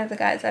 Not one of the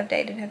guys I've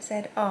dated have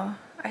said, oh,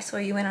 I saw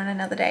you went on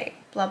another date,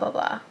 blah, blah,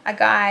 blah. A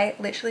guy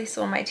literally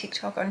saw my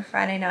TikTok on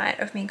Friday night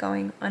of me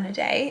going on a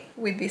date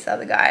with this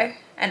other guy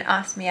and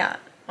asked me out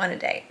on a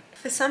date.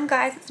 For some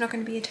guys, it's not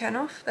going to be a turn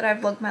off that I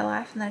vlog my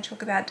life and then I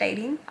talk about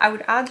dating. I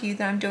would argue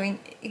that I'm doing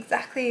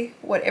exactly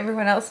what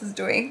everyone else is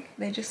doing.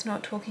 They're just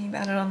not talking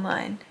about it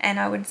online. And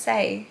I would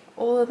say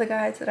all of the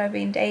guys that I've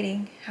been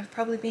dating have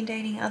probably been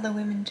dating other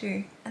women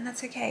too. And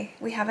that's okay.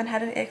 We haven't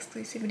had an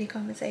exclusivity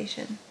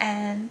conversation.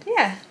 And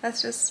yeah,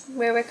 that's just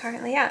where we're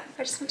currently at.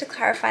 I just want to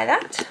clarify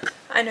that.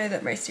 I know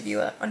that most of you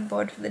are on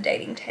board for the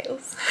dating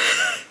tales.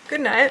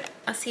 Good night.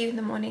 I'll see you in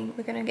the morning.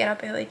 We're gonna get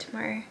up early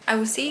tomorrow. I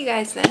will see you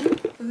guys then. I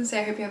was gonna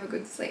say I hope you have a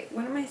good sleep.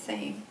 What am I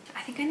saying?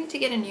 I think I need to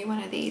get a new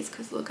one of these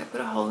because look, I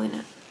put a hole in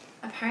it.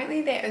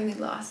 Apparently they only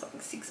last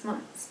like 6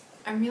 months.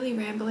 I'm really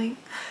rambling.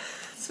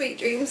 Sweet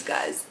dreams,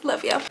 guys.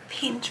 Love ya.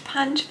 Pinch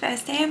punch,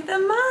 first day of the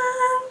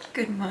month.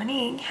 Good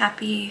morning.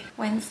 Happy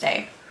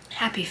Wednesday.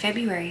 Happy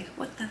February.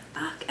 What the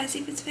fuck? As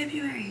if it's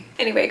February.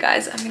 Anyway,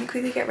 guys, I'm gonna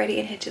quickly get ready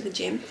and head to the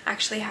gym. I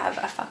actually have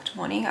a fucked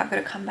morning. I've got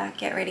to come back,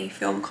 get ready,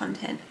 film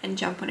content, and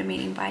jump on a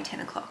meeting by 10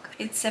 o'clock.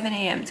 It's 7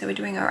 AM, so we're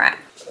doing all right.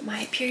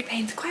 My period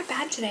pain's quite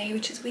bad today,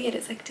 which is weird.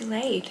 It's like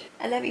delayed.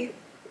 I love you.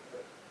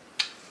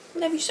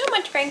 Love you so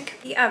much, Frank.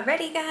 We are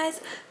ready, guys.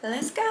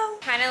 Let's go.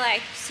 Kind of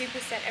like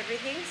superset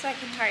everything so I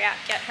can hurry up,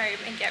 get home,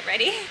 and get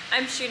ready.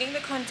 I'm shooting the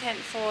content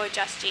for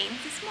Just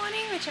Jeans this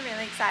morning, which I'm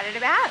really excited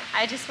about.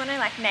 I just want to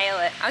like nail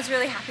it. I was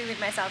really happy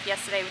with myself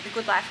yesterday with the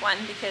Good Life one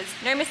because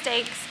no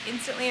mistakes,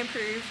 instantly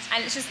improved,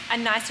 and it's just a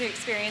nicer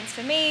experience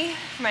for me,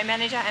 for my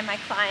manager, and my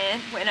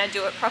client when I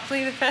do it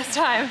properly the first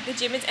time. The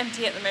gym is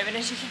empty at the moment,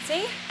 as you can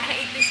see. I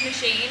hate this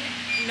machine,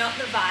 not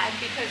the vibe,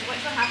 because what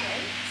will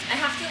happen? I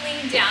have to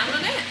lean down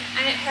on it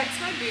and it hurts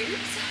my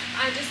boobs.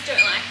 I just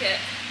don't like it.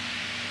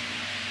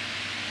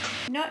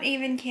 Not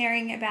even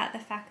caring about the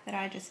fact that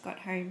I just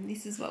got home.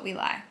 This is what we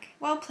like.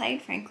 Well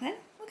played, Franklin.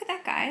 Look at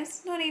that,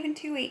 guys. Not even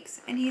 2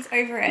 weeks and he's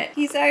over it.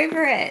 He's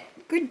over it.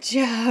 Good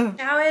job.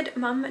 Howard,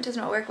 mum does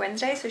not work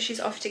Wednesday, so she's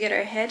off to get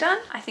her hair done.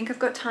 I think I've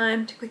got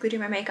time to quickly do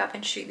my makeup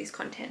and shoot this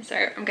content. So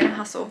I'm gonna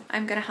hustle.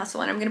 I'm gonna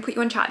hustle and I'm gonna put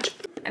you on charge.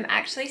 I'm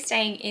actually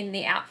staying in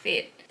the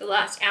outfit, the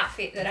last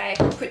outfit that I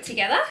put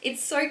together.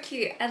 It's so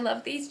cute. I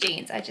love these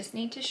jeans. I just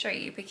need to show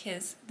you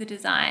because the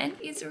design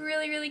is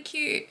really, really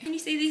cute. Can you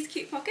see these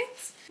cute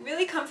pockets?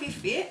 Really comfy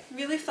fit,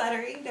 really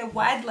flattering. They're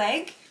wide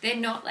leg. They're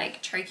not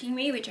like choking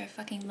me, which I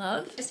fucking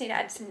love. Just need to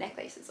add some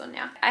necklaces on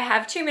now. I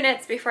have 2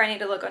 minutes before I need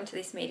to log on to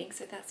this meeting,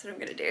 so that's what I'm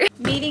gonna do.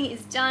 Meeting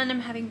is done.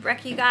 I'm having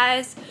brekkie,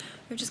 guys.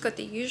 We've just got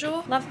the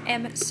usual. Love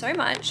Em so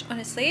much,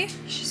 honestly.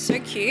 She's so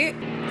cute.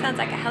 Sounds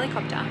like a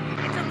helicopter.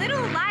 It's a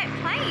little light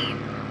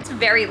plane. It's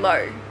very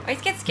low. I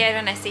always get scared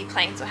when I see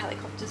planes or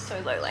helicopters so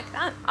low like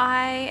that.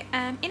 I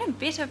am in a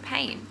bit of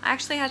pain. I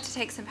actually had to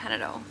take some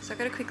Panadol, so I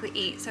gotta quickly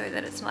eat so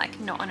that it's like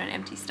not on an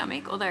empty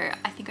stomach, although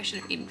I think I should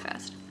have eaten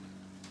first.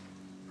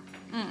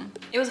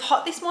 It was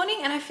hot this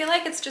morning and I feel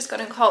like it's just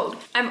gotten cold.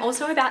 I'm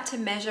also about to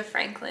measure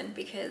Franklin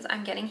because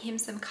I'm getting him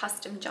some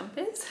custom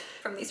jumpers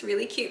from this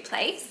really cute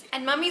place.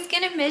 And mummy's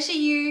gonna measure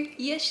you.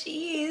 Yes,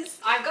 she is.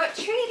 I got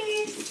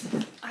treaties.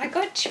 I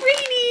got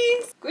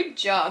treaties. Good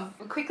job.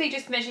 We'll quickly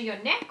just measure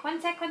your neck.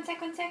 One sec, one sec,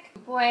 one sec.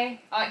 Good boy.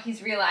 Oh,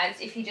 he's realized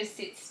if he just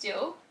sits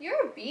still,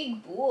 you're a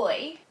big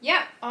boy.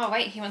 Yep. Oh,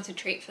 wait, he wants a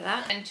treat for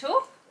that.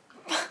 Gentle.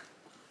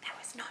 That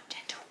was not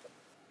gentle.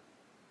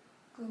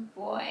 Good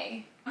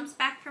boy. Comes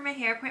back from a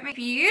hair appointment.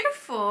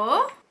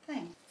 Beautiful.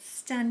 Thanks.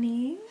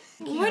 Stunning.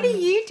 What are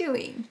you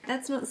doing?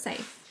 That's not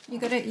safe. You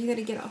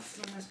gotta get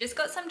off. Just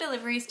got some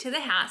deliveries to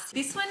the house.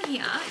 This one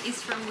here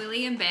is from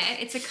Willie and Bear.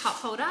 It's a cup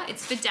holder.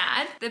 It's for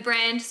Dad. The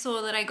brand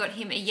saw that I got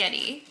him a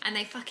Yeti and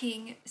they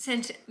fucking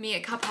sent me a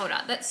cup holder.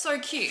 That's so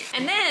cute.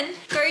 And then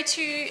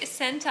Go2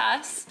 sent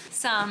us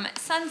some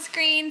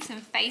sunscreen, some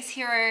Face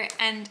Hero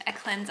and a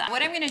cleanser.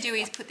 What I'm gonna do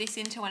is put this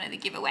into one of the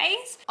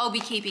giveaways. I'll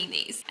be keeping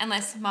these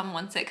unless Mum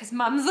wants it because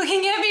Mum's looking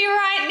at me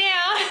right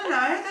now.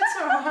 No,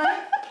 that's all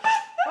right.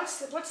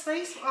 What's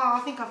these? Oh, I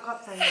think I've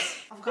got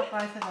these. I've got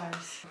both of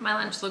those. My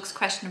lunch looks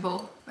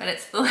questionable, but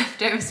it's the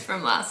leftovers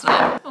from last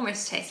night.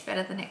 Almost tastes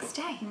better the next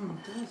day.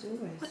 It does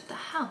always. What the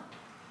hell?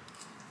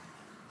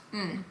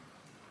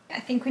 I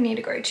think we need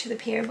to go to the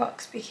PO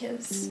box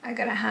because I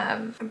gotta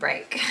have a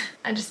break.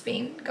 I've just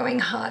been going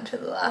hard for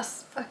the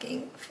last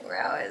fucking 4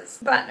 hours,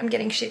 but I'm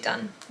getting shit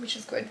done, which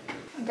is good.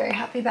 I'm very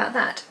happy about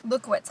that.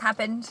 Look what's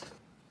happened.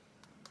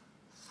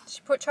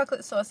 She put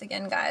chocolate sauce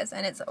again, guys,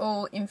 and it's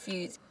all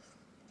infused.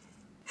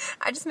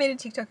 I just made a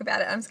TikTok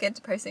about it. I'm scared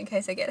to post it in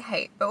case I get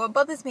hate. But what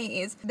bothers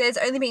me is there's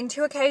only been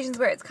 2 occasions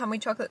where it's come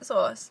with chocolate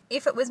sauce.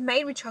 If it was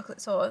made with chocolate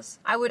sauce,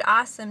 I would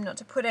ask them not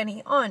to put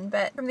any on.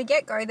 But from the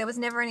get-go, there was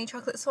never any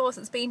chocolate sauce.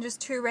 It's been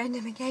just 2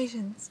 random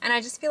occasions. And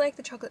I just feel like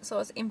the chocolate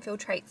sauce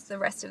infiltrates the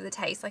rest of the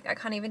taste. Like I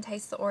can't even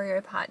taste the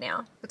Oreo part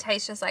now. It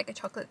tastes just like a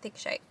chocolate thick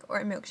shake or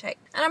a milkshake.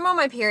 And I'm on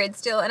my period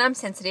still and I'm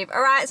sensitive.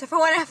 Alright, so if I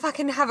want to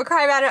fucking have a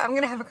cry about it, I'm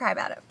gonna have a cry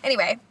about it.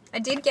 Anyway. I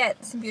did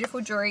get some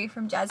beautiful jewelry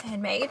from Jaz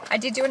Hand Made. I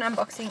did do an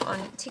unboxing on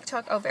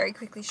TikTok. I'll very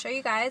quickly show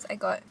you guys. I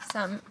got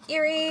some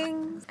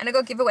earrings and I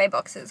got giveaway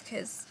boxes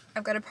because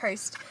I've got to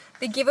post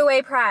the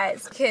giveaway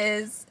prize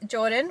because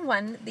Jordan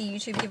won the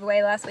YouTube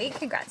giveaway last week.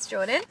 Congrats,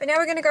 Jordan. But now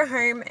we're going to go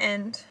home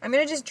and I'm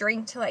going to just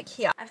drink till like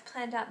here. I've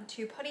planned out the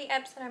 2 potty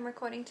eps that I'm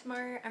recording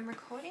tomorrow. I'm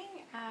recording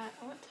at,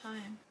 what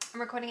time? I'm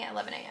recording at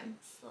 11 AM.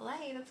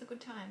 Slay, that's a good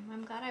time.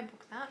 I'm glad I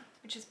booked that,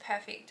 which is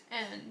perfect.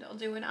 And I'll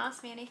do an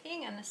Ask Me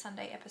Anything and the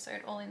Sunday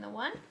episode all in the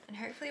one. And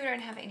hopefully we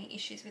don't have any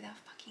issues with our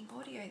fucking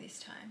audio this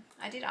time.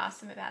 I did ask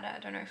them about it. I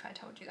don't know if I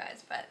told you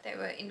guys, but they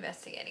were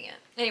investigating it.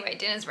 Anyway,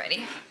 dinner's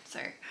ready. So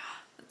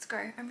let's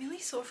go. I'm really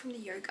sore from the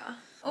yoga.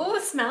 Oh,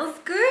 it smells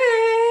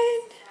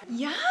good.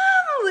 Yum,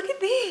 look at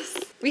this.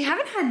 We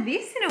haven't had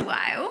this in a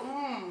while.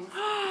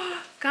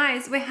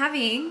 Guys, we're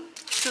having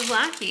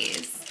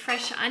souvlaki's.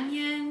 Fresh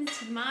onion,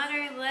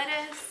 tomato,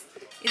 lettuce.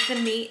 Is the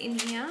meat in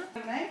here?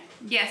 Okay.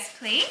 Yes,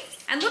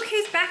 please. And look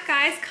who's back,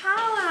 guys.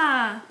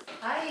 Carla.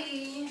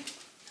 Hi.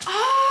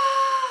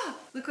 Oh,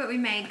 look what we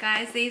made,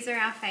 guys. These are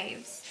our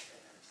faves.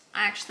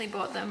 I actually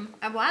bought them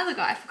a while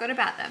ago. I forgot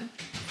about them.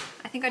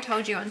 I think I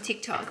told you on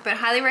TikTok, but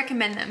highly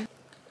recommend them.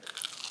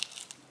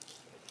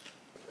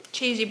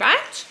 Cheesy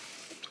bites.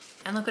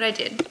 And look what I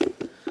did.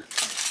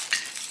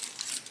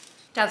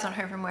 Dad's not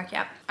home from work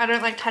yet. I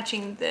don't like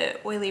touching the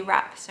oily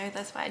wrap, so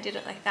that's why I did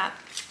it like that.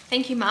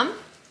 Thank you, Mum.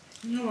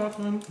 You're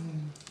welcome.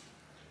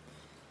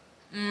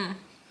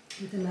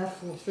 With a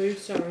mouthful of food,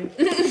 sorry.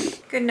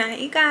 Good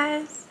night, you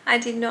guys. I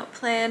did not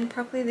plan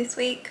properly this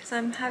week because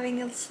I'm having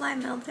a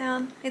slight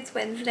meltdown. It's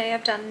Wednesday.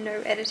 I've done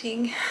no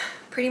editing.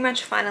 Pretty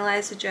much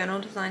finalized the journal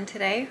design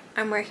today.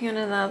 I'm working on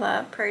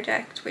another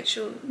project which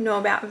you'll know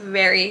about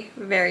very,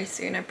 very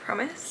soon, I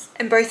promise.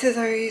 And both of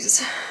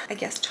those, I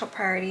guess, top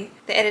priority.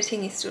 The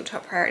editing is still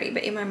top priority,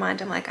 but in my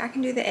mind I'm like, I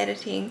can do the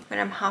editing when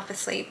I'm half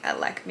asleep at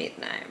like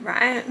midnight,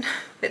 right?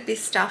 But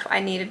this stuff I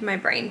needed my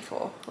brain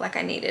for, like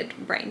I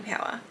needed brain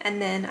power.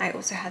 And then I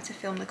also had to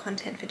film the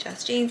content for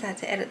Just Jeans. I had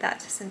to edit that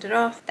to send it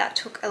off. That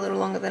took a little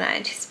longer than I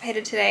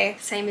anticipated today.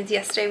 Same as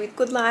yesterday with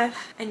Good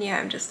Life. And yeah,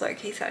 I'm just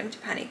low-key starting to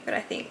panic, but I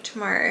think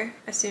tomorrow,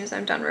 as soon as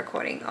I'm done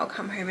recording, I'll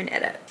come home and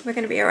edit. We're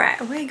gonna be alright.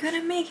 We're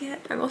gonna make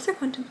it. I'm also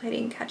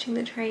contemplating catching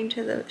the train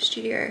to the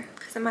studio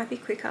because it might be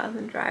quicker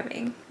than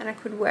driving and I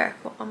could work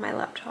on my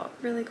laptop.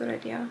 Really good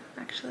idea,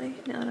 actually,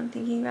 now that I'm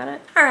thinking about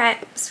it.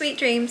 Alright, sweet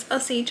dreams. I'll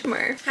see you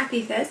tomorrow.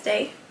 Happy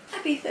Thursday.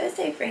 Happy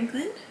Thursday,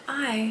 Franklin.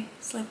 I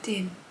slept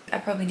in. I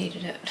probably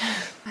needed it.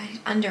 I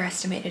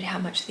underestimated how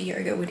much the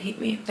yoga would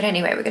hit me. But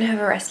anyway, we're gonna have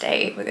a rest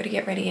day. We're gonna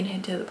get ready and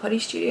head to the potty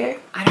studio.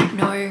 I don't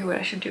know what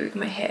I should do with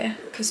my hair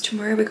because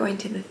tomorrow we're going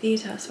to the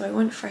theatre, so I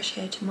want fresh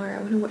hair tomorrow. I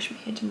want to wash my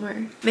hair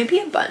tomorrow. Maybe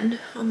a bun,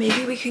 or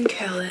maybe we can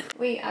curl it.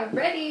 We are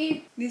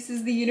ready. This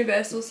is the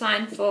universal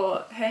sign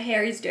for her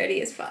hair is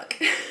dirty as fuck.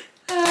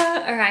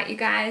 Alright, you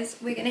guys,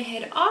 we're gonna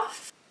head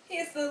off.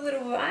 Here's the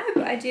little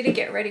vibe. I did a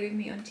get ready with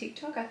me on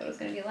TikTok. I thought it was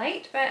going to be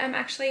late, but I'm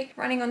actually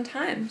running on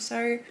time.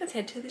 So let's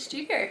head to the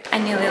studio. I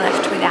nearly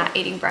left without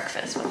eating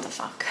breakfast. What the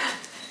fuck?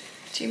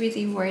 Too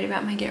busy worried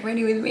about my get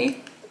ready with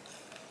me.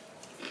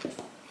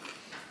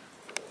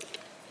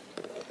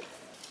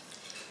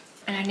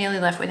 And I nearly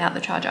left without the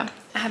charger.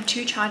 I have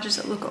 2 chargers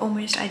that look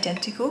almost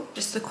identical.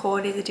 Just the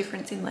cord is a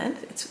difference in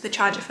length. It's the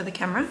charger for the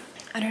camera.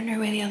 I don't know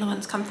where the other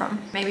ones come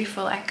from. Maybe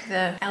for like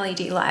the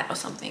LED light or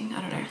something. I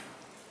don't know.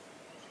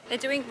 They're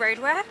doing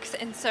roadworks,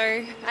 and so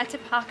I had to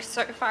park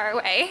so far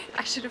away.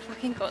 I should have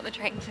fucking caught the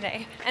train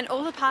today. And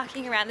all the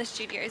parking around the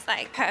studio is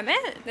like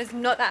permit. There's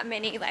not that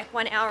many like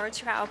 1 hour or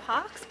 2 hour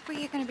parks.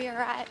 We're gonna be all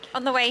right.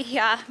 On the way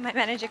here, my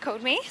manager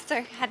called me,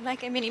 so had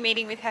like a mini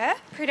meeting with her.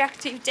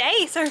 Productive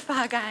day so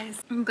far,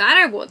 guys. I'm glad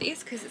I wore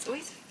these because it's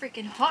always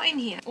freaking hot in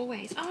here.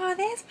 Always. Oh,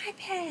 there's my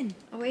pen.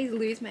 I always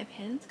lose my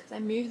pens because I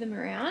move them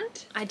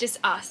around. I just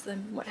asked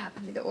them what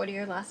happened with the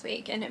audio last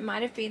week, and it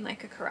might have been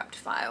like a corrupt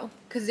file,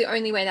 because the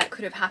only way that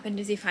could have happened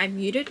is if I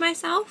muted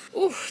myself.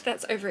 Oof,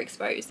 that's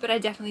overexposed, but I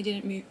definitely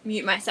didn't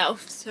mute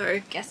myself, so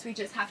guess we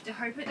just have to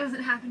hope it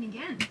doesn't happen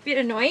again. Bit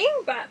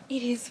annoying, but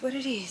it is what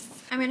it is.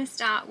 I'm gonna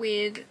start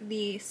with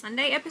the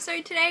Sunday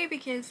episode today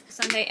because the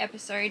Sunday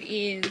episode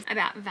is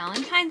about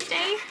Valentine's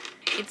Day.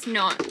 It's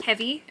not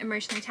heavy,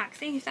 emotionally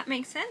taxing, if that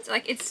makes sense.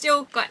 Like, it's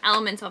still got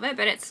elements of it,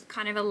 but it's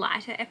kind of a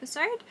lighter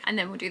episode. And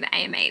then we'll do the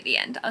AMA at the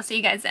end. I'll see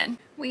you guys then.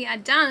 We are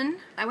done.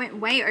 I went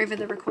way over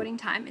the recording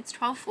time. It's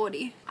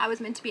 12:40. I was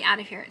meant to be out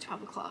of here at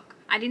 12 o'clock.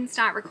 I didn't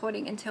start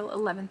recording until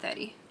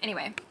 11:30.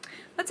 Anyway,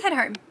 let's head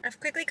home. I've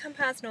quickly come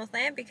past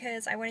Northland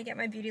because I want to get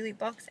my beauty loop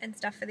box and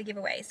stuff for the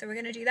giveaway. So we're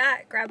going to do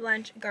that, grab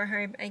lunch, go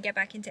home and get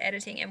back into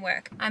editing and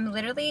work. I'm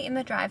literally in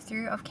the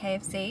drive-thru of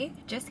KFC,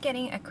 just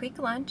getting a quick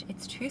lunch.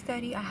 It's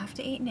 2:30. I have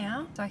to eat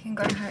now so I can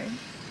go home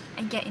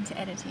and get into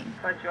editing.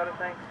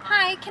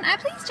 Hi, can I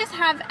please just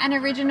have an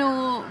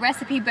original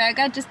recipe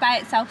burger just by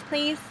itself,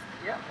 please?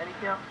 Yeah,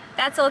 anything else?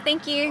 That's all,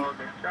 thank you.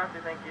 Okay,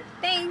 thank you.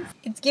 Thanks.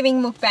 It's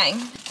giving mukbang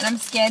and I'm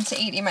scared to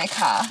eat in my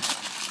car.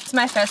 It's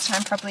my first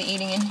time properly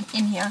eating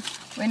in here.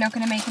 We're not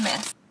going to make a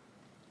mess.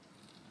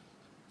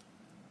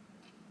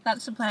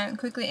 That's the plan.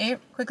 Quickly eat,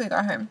 quickly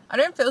go home. I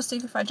don't feel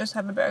sick if I just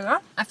have a burger.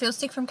 I feel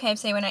sick from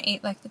KFC when I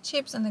eat like the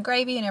chips and the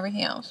gravy and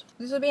everything else.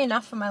 This will be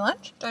enough for my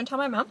lunch. Don't tell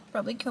my mum.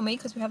 Probably kill me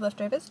because we have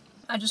leftovers.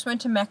 I just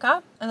went to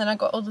Mecca and then I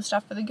got all the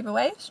stuff for the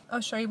giveaways. I'll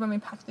show you when we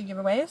pack the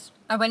giveaways.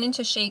 I went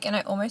into Chic and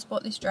I almost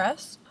bought this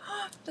dress.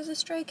 There's a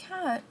stray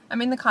cat.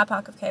 I'm in the car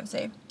park of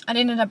KFC. I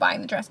didn't end up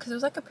buying the dress because it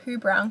was like a poo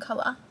brown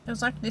colour. It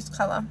was like this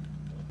colour.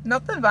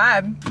 Not the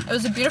vibe. It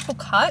was a beautiful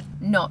cut,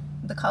 not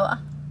the colour.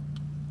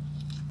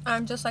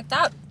 I'm just like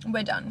that.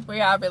 We're done.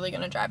 We are really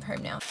gonna drive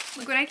home now.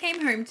 Look what I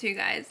came home to,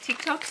 guys.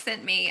 TikTok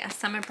sent me a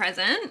summer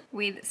present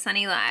with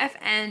Sunny Life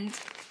and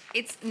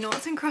it's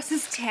Noughts and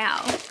Crosses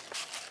towel.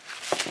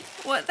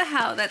 What the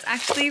hell? That's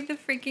actually the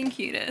freaking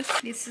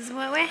cutest. This is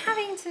what we're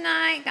having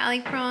tonight.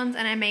 Garlic prawns,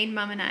 and I made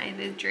Mum and I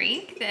the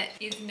drink that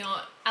is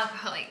not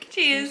alcoholic.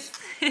 Cheers.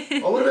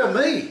 Oh, what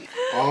about me?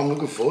 Oh, I'm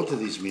looking forward to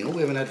this meal.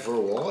 We haven't had for a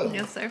while.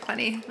 You're so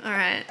funny. All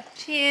right.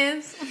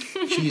 Cheers.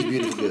 Cheers,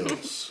 beautiful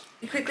girls.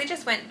 We quickly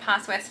just went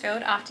past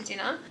Westfield after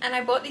dinner and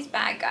I bought this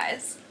bag,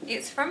 guys.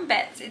 It's from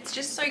Betts. It's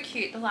just so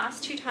cute. The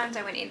last 2 times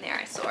I went in there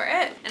I saw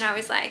it and I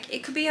was like,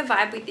 it could be a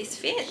vibe with this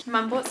fit.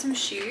 Mum bought some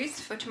shoes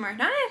for tomorrow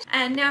night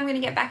and now I'm gonna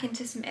get back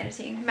into some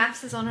editing.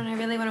 Maths is on and I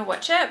really want to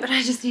watch it, but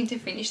I just need to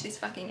finish this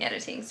fucking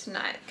editing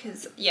tonight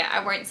because yeah,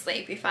 I won't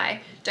sleep if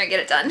I don't get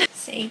it done.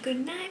 Say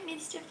goodnight,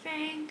 Mr.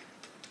 Frank.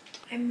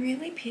 I'm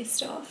really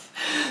pissed off.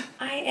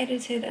 I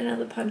edited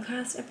another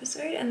podcast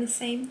episode and the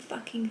same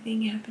fucking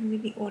thing happened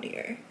with the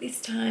audio. This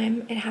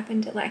time it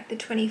happened at like the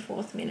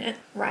 24th minute,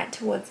 right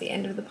towards the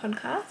end of the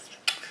podcast.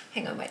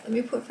 Hang on, wait, let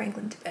me put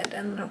Franklin to bed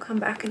and then I'll come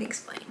back and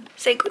explain.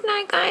 Say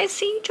goodnight, guys.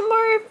 See you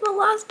tomorrow for the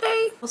last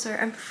day. Also,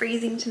 I'm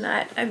freezing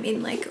tonight. I'm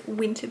in like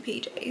winter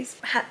PJs.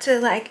 I had to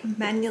like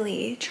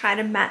manually try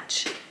to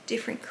match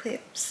different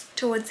clips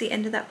towards the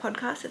end of that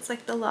podcast. It's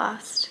like the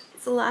last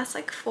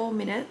like 4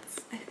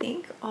 minutes, I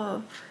think,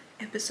 of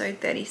episode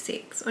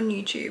 36 on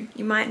YouTube.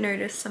 You might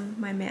notice some of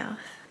my mouth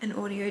and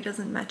audio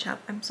doesn't match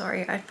up. I'm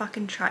sorry, I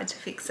fucking tried to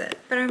fix it.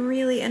 But I'm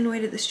really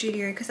annoyed at the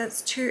studio because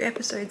that's 2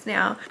 episodes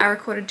now. I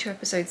recorded 2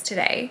 episodes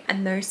today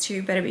and those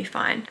 2 better be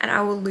fine. And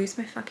I will lose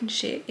my fucking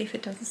shit if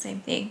it does the same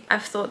thing.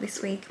 I've thought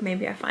this week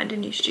maybe I find a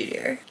new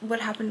studio.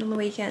 What happened on the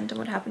weekend and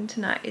what happened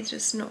tonight is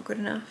just not good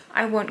enough.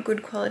 I want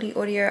good quality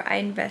audio. I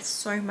invest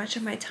so much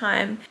of my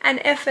time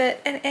and effort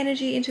and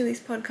energy into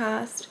this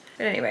podcast.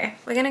 But anyway,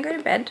 we're gonna go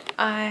to bed.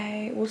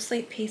 I will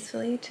sleep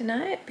peacefully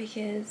tonight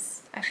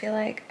because I feel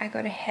like I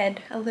got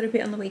ahead a little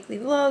bit on the weekly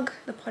vlog.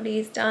 The potty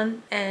is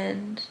done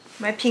and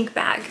my pink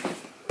bag.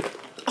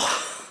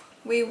 Oh,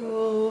 we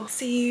will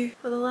see you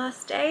for the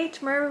last day.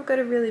 Tomorrow we've got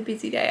a really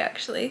busy day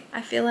actually.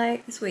 I feel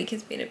like this week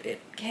has been a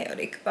bit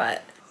chaotic,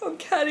 but I'm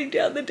counting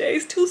down the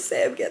days till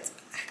Sam gets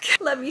back.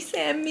 Love you,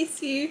 Sam,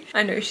 miss you.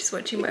 I know she's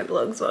watching my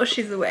vlogs while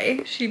she's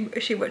away.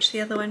 She watched the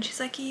other one. She's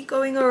like, are you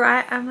going all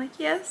right? I'm like,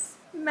 yes.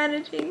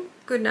 Managing.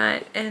 Good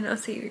night and I'll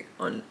see you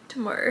on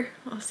tomorrow.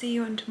 I'll see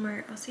you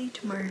tomorrow.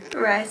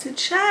 Rise and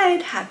shine.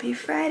 Happy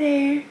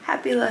Friday.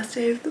 Happy last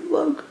day of the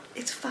vlog.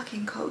 It's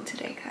fucking cold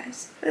today,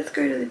 guys. Let's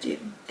go to the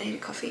gym. I need a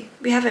coffee.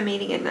 We have a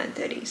meeting at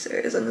 9:30, so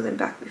as long as I'm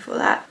back before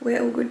that,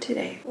 we're all good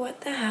today.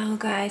 What the hell,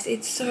 guys?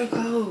 It's so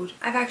cold.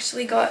 I've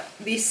actually got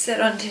this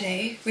set on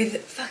today with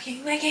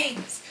fucking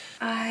leggings.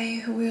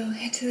 I will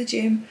head to the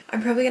gym.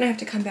 I'm probably gonna have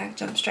to come back,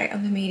 jump straight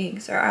on the meeting,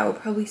 so I will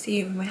probably see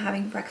you when we're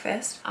having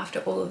breakfast after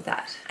all of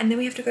that. And then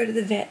we have to go to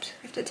the vet.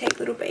 We have to take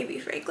little baby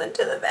Franklin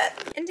to the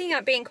vet. Ending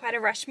up being quite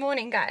a rush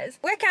morning, guys.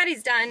 Workout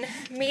is done,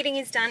 meeting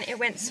is done. It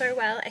went so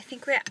well. I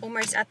think we're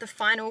almost at the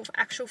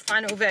actual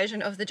final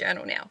version of the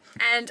journal now.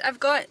 And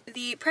I've got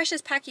the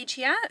precious package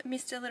here,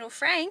 Mr. Little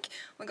Frank.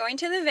 We're going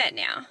to the vet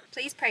now.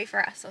 Please pray for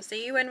us. I'll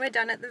see you when we're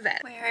done at the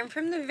vet. We're home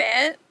from the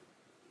vet.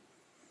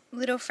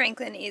 Little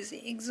Franklin is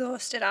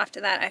exhausted after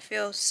that. I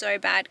feel so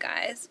bad,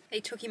 guys. They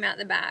took him out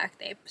the back.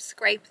 They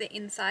scraped the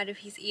inside of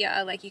his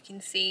ear, like you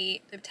can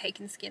see. They've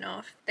taken skin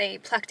off. They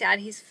plucked out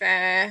his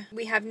fur.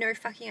 We have no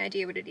fucking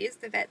idea what it is.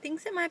 The vet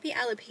thinks it might be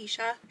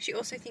alopecia. She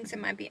also thinks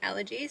it might be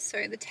allergies.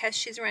 So the test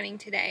she's running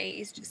today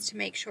is just to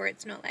make sure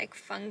it's not like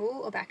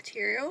fungal or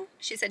bacterial.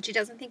 She said she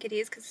doesn't think it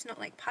is because it's not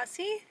like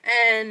pussy.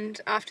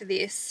 And after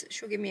this,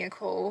 she'll give me a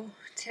call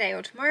today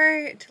or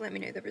tomorrow to let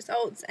me know the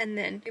results. And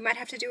then we might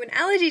have to do an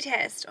allergy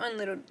test on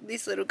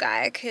this little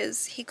guy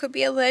because he could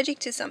be allergic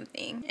to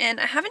something. And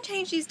I haven't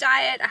changed his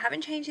diet, I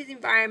haven't changed his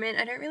environment.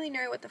 I don't really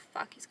know what the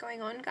fuck is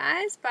going on,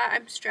 guys, but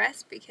I'm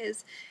stressed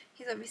because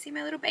he's obviously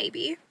my little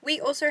baby. We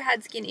also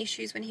had skin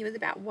issues when he was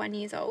about 1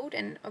 year old,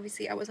 and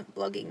obviously I wasn't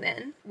blogging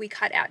then. We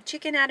cut out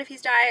chicken out of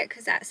his diet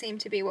because that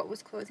seemed to be what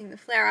was causing the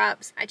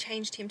flare-ups. I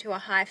changed him to a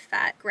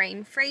high-fat,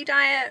 grain-free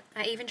diet.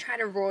 I even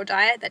tried a raw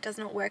diet. That does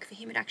not work for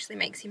him. It actually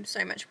makes him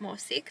so much more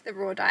sick, the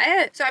raw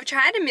diet. So I've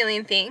tried a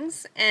million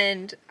things,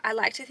 and I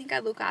like to think I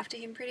look after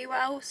him pretty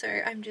well,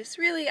 so I'm just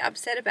really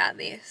upset about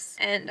this.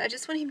 And I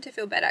just want him to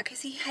feel better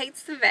because he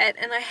hates the vet,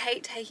 and I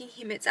hate taking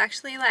him. It's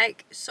actually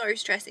like so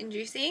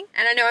stress-inducing.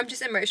 And I know I'm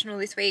just emotional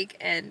this week,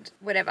 and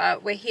whatever,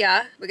 we're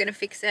here, we're gonna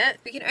fix it.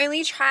 We can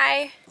only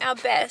try our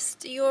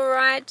best. Are you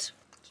alright?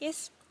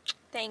 Yes?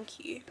 Thank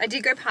you. I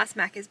did go past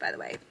Macca's, by the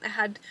way. I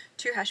had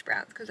 2 hash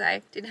browns because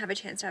I didn't have a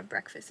chance to have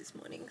breakfast this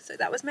morning. So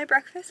that was my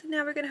breakfast, and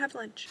now we're gonna have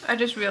lunch. I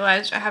just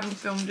realized I haven't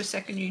filmed a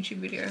second YouTube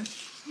video.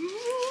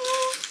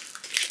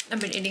 I've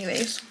been eating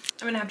these.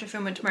 I'm gonna have to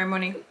film it tomorrow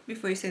morning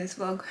before you see this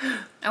vlog.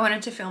 I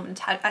wanted to film a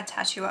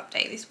tattoo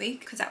update this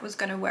week because that was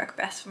gonna work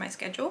best for my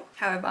schedule.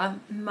 However,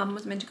 Mum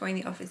was meant to go in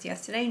the office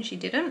yesterday and she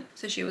didn't.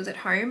 So she was at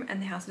home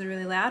and the house was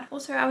really loud.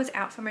 Also, I was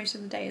out for most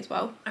of the day as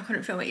well. I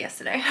couldn't film it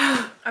yesterday.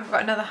 I've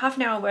got another half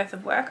an hour worth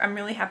of work. I'm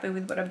really happy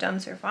with what I've done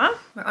so far.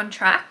 We're on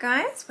track,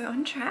 guys. We're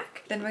on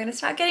track. Then we're gonna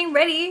start getting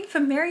ready for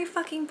Mary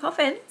fucking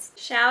Poppins.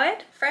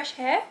 Showered, fresh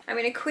hair. I'm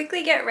gonna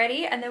quickly get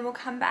ready and then we'll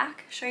come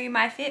back, show you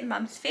my fit,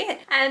 Mum's fit,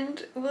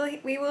 and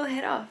we will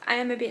head off. I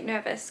am a bit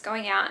nervous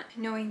going out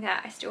knowing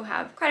that I still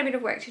have quite a bit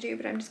of work to do,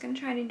 but I'm just going to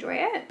try and enjoy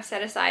it. I've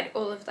set aside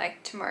all of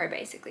like tomorrow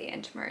basically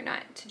and tomorrow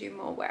night to do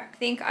more work. I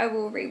think I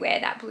will rewear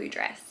that blue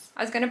dress.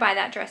 I was going to buy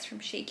that dress from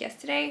Chic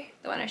yesterday,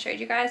 the one I showed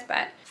you guys,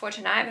 but for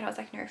tonight, but I was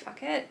like, no,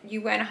 fuck it.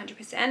 You weren't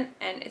 100%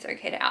 and it's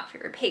okay to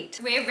outfit repeat.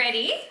 We're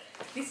ready.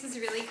 This is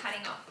really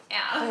cutting off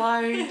out. Hello.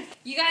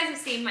 You guys have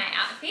seen my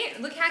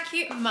outfit. Look how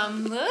cute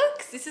Mum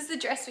looks. This is the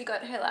dress we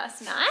got her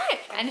last night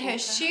and her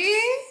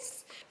shoes.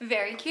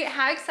 Very cute.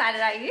 How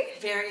excited are you?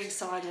 Very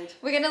excited.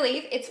 We're gonna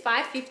leave. It's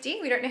 5:50.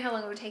 We don't know how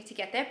long it will take to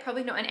get there.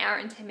 Probably not an hour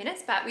and 10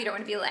 minutes, but we don't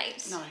want to be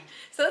late. No.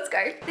 So let's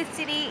go. The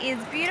city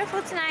is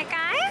beautiful tonight,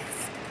 guys.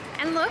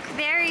 And look,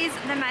 there is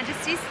the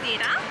Majesty's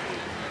Theatre.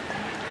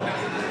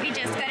 We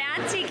just got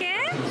our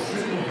tickets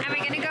and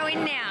we're gonna go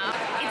in now.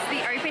 It's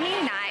the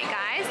opening night,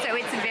 guys, so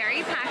it's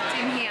very packed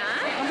in here.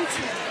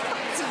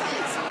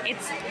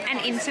 It's an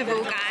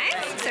interval,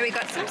 guys. So we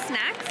got some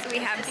snacks. We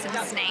have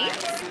some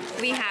snakes.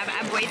 We have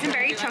our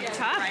boysenberry choc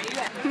top,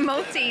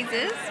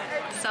 Maltesers,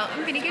 salt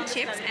and vinegar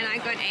chips, and I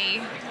got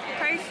a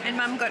Coke and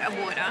Mum got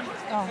a water.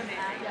 Oh.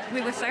 We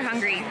were so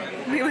hungry.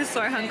 We were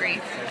so hungry.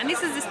 And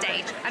this is the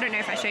stage. I don't know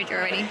if I showed you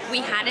already.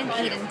 We hadn't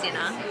eaten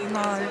dinner.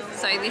 No.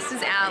 So this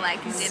is our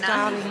like dinner.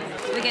 Starting.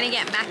 We're gonna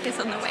get Macca's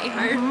on the way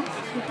home.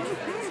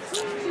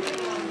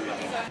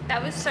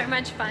 That was so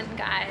much fun,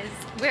 guys.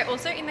 We're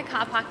also in the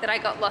car park that I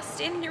got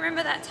lost in. You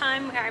remember that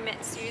time where I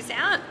met Suze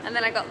out and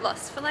then I got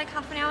lost for like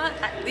half an hour?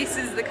 This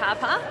is the car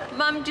park.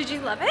 Mum, did you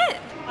love it?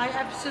 I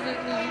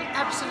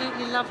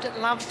absolutely loved it,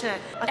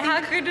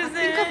 How good is it?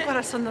 I think I've got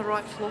us on the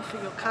right floor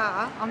for your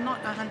car. I'm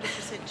not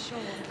 100% sure.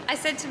 I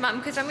said to Mum,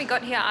 because when we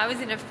got here, I was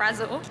in a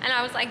frazzle and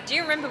I was like, do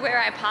you remember where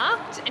I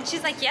parked? And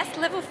she's like, yes,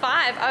 level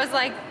 5. I was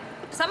like,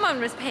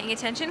 someone was paying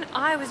attention.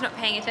 I was not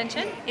paying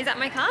attention. Is that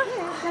my car?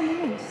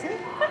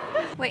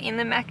 We're in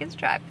the Macca's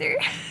drive-thru.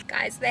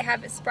 Guys, they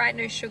have Sprite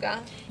no sugar.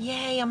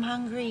 Yay, I'm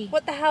hungry.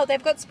 What the hell?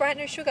 They've got Sprite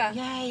no sugar.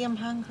 Yay, I'm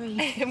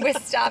hungry. We're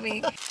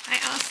starving. I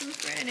asked them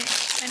for an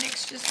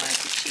extra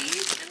slice of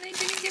cheese and they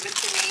didn't give it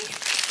to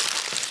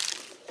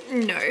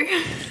me. No.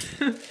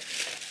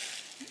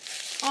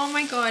 Oh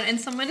my god, and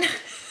someone...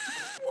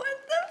 What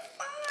the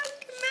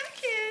fuck?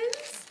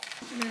 Macca's?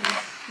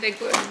 They're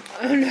good.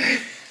 Oh no.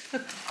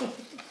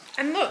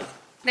 And look,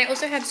 they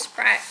also had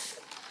Sprite.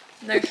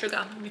 No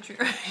sugar,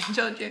 I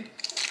told you.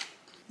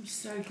 You're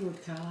so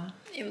good, Carla.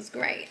 It was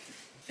great.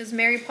 It was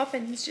Mary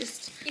Poppins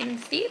just in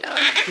theatre.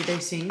 Did they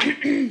sing?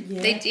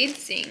 Yeah. They did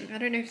sing. I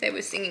don't know if they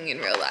were singing in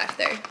real life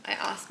though. I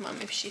asked Mum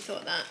if she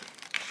thought that.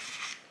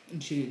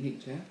 And she didn't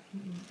hit you.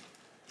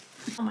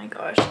 Oh my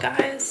gosh,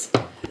 guys.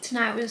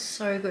 Tonight was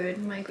so good,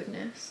 my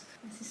goodness.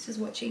 My sister's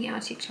watching our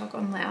TikTok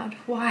on loud.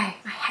 Why?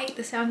 I hate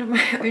the sound of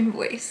my own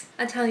voice.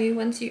 I tell you,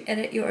 once you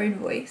edit your own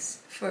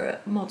voice for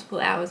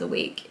multiple hours a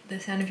week, the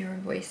sound of your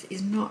own voice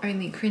is not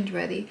only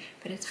cringeworthy,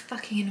 but it's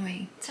fucking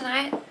annoying.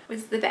 Tonight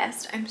was the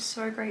best. I'm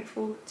so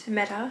grateful to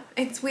Meta.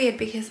 It's weird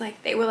because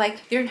like they were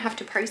like, you don't have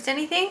to post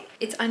anything.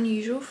 It's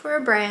unusual for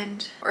a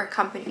brand or a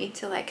company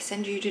to like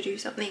send you to do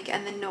something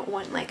and then not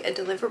want like a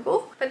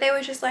deliverable. But they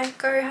were just like,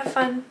 go have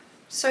fun.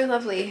 So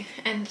lovely.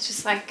 And it's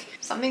just like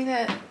something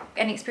that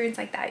an experience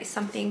like that is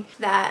something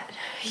that,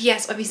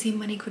 yes, obviously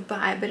money could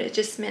buy, but it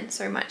just meant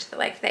so much that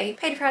like they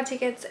paid for our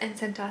tickets and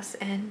sent us,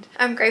 and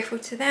I'm grateful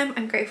to them.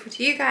 I'm grateful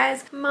to you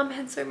guys. Mum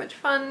had so much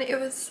fun. It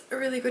was a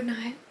really good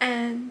night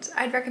and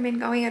I'd recommend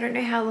going. I don't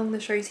know how long the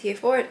show's here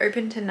for. It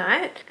opened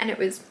tonight and it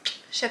was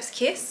chef's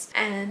kiss,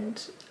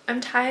 and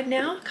I'm tired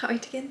now. Can't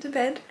wait to get into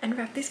bed and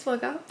wrap this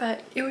vlog up,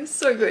 but it was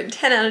so good.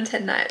 10 out of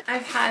 10 night.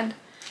 I've had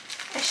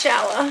a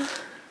shower.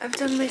 I've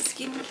done my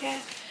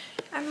skincare.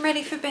 I'm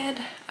ready for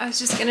bed. I was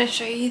just gonna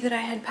show you that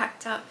I had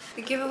packed up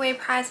the giveaway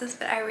prizes,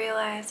 but I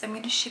realized I'm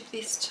gonna ship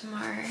this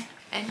tomorrow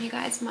and you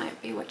guys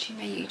might be watching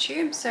my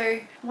YouTube. So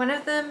one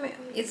of them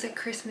is a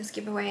Christmas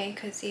giveaway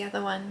because the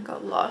other one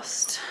got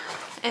lost.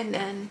 And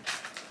then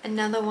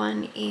another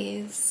one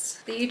is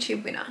the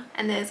YouTube winner.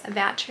 And there's a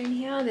voucher in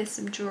here, there's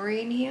some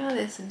jewelry in here,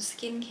 there's some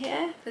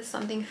skincare, there's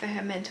something for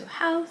her mental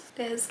health.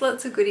 There's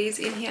lots of goodies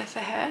in here for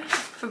her,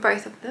 for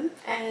both of them.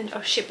 And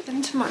I'll ship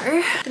them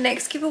tomorrow. The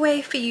next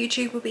giveaway for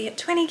YouTube will be at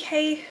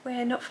 20k.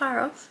 We're not far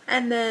off.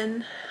 And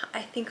then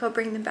I think I'll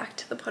bring them back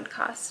to the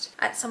podcast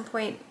at some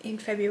point in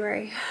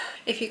February.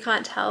 If you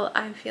can't tell,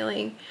 I'm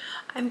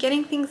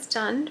getting things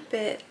done,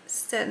 but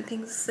certain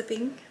things are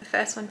slipping. The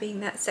first one being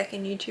that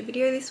second YouTube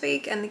video this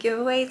week and the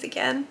giveaways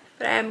again.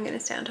 But I am going to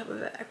stay on top of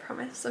it, I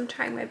promise. I'm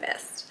trying my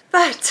best.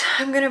 But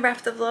I'm going to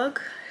wrap the vlog.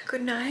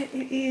 Good night.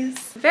 It is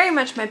very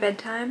much my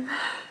bedtime.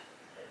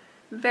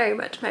 Very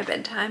much my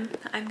bedtime.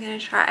 I'm going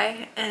to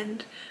try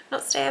and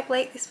not stay up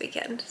late this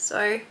weekend.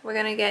 So we're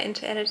going to get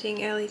into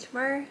editing early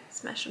tomorrow,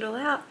 smash it all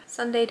out.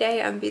 Sunday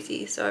day I'm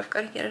busy, so I've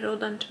got to get it all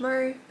done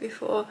tomorrow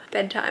before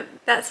bedtime.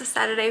 That's a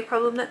Saturday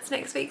problem. That's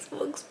next week's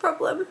vlog's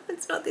problem.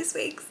 It's not this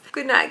week's.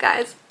 Good night,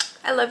 guys.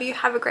 I love you.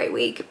 Have a great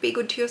week. Be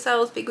good to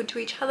yourselves. Be good to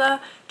each other.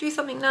 Do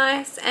something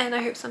nice. And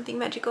I hope something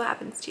magical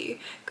happens to you.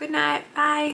 Good night. Bye.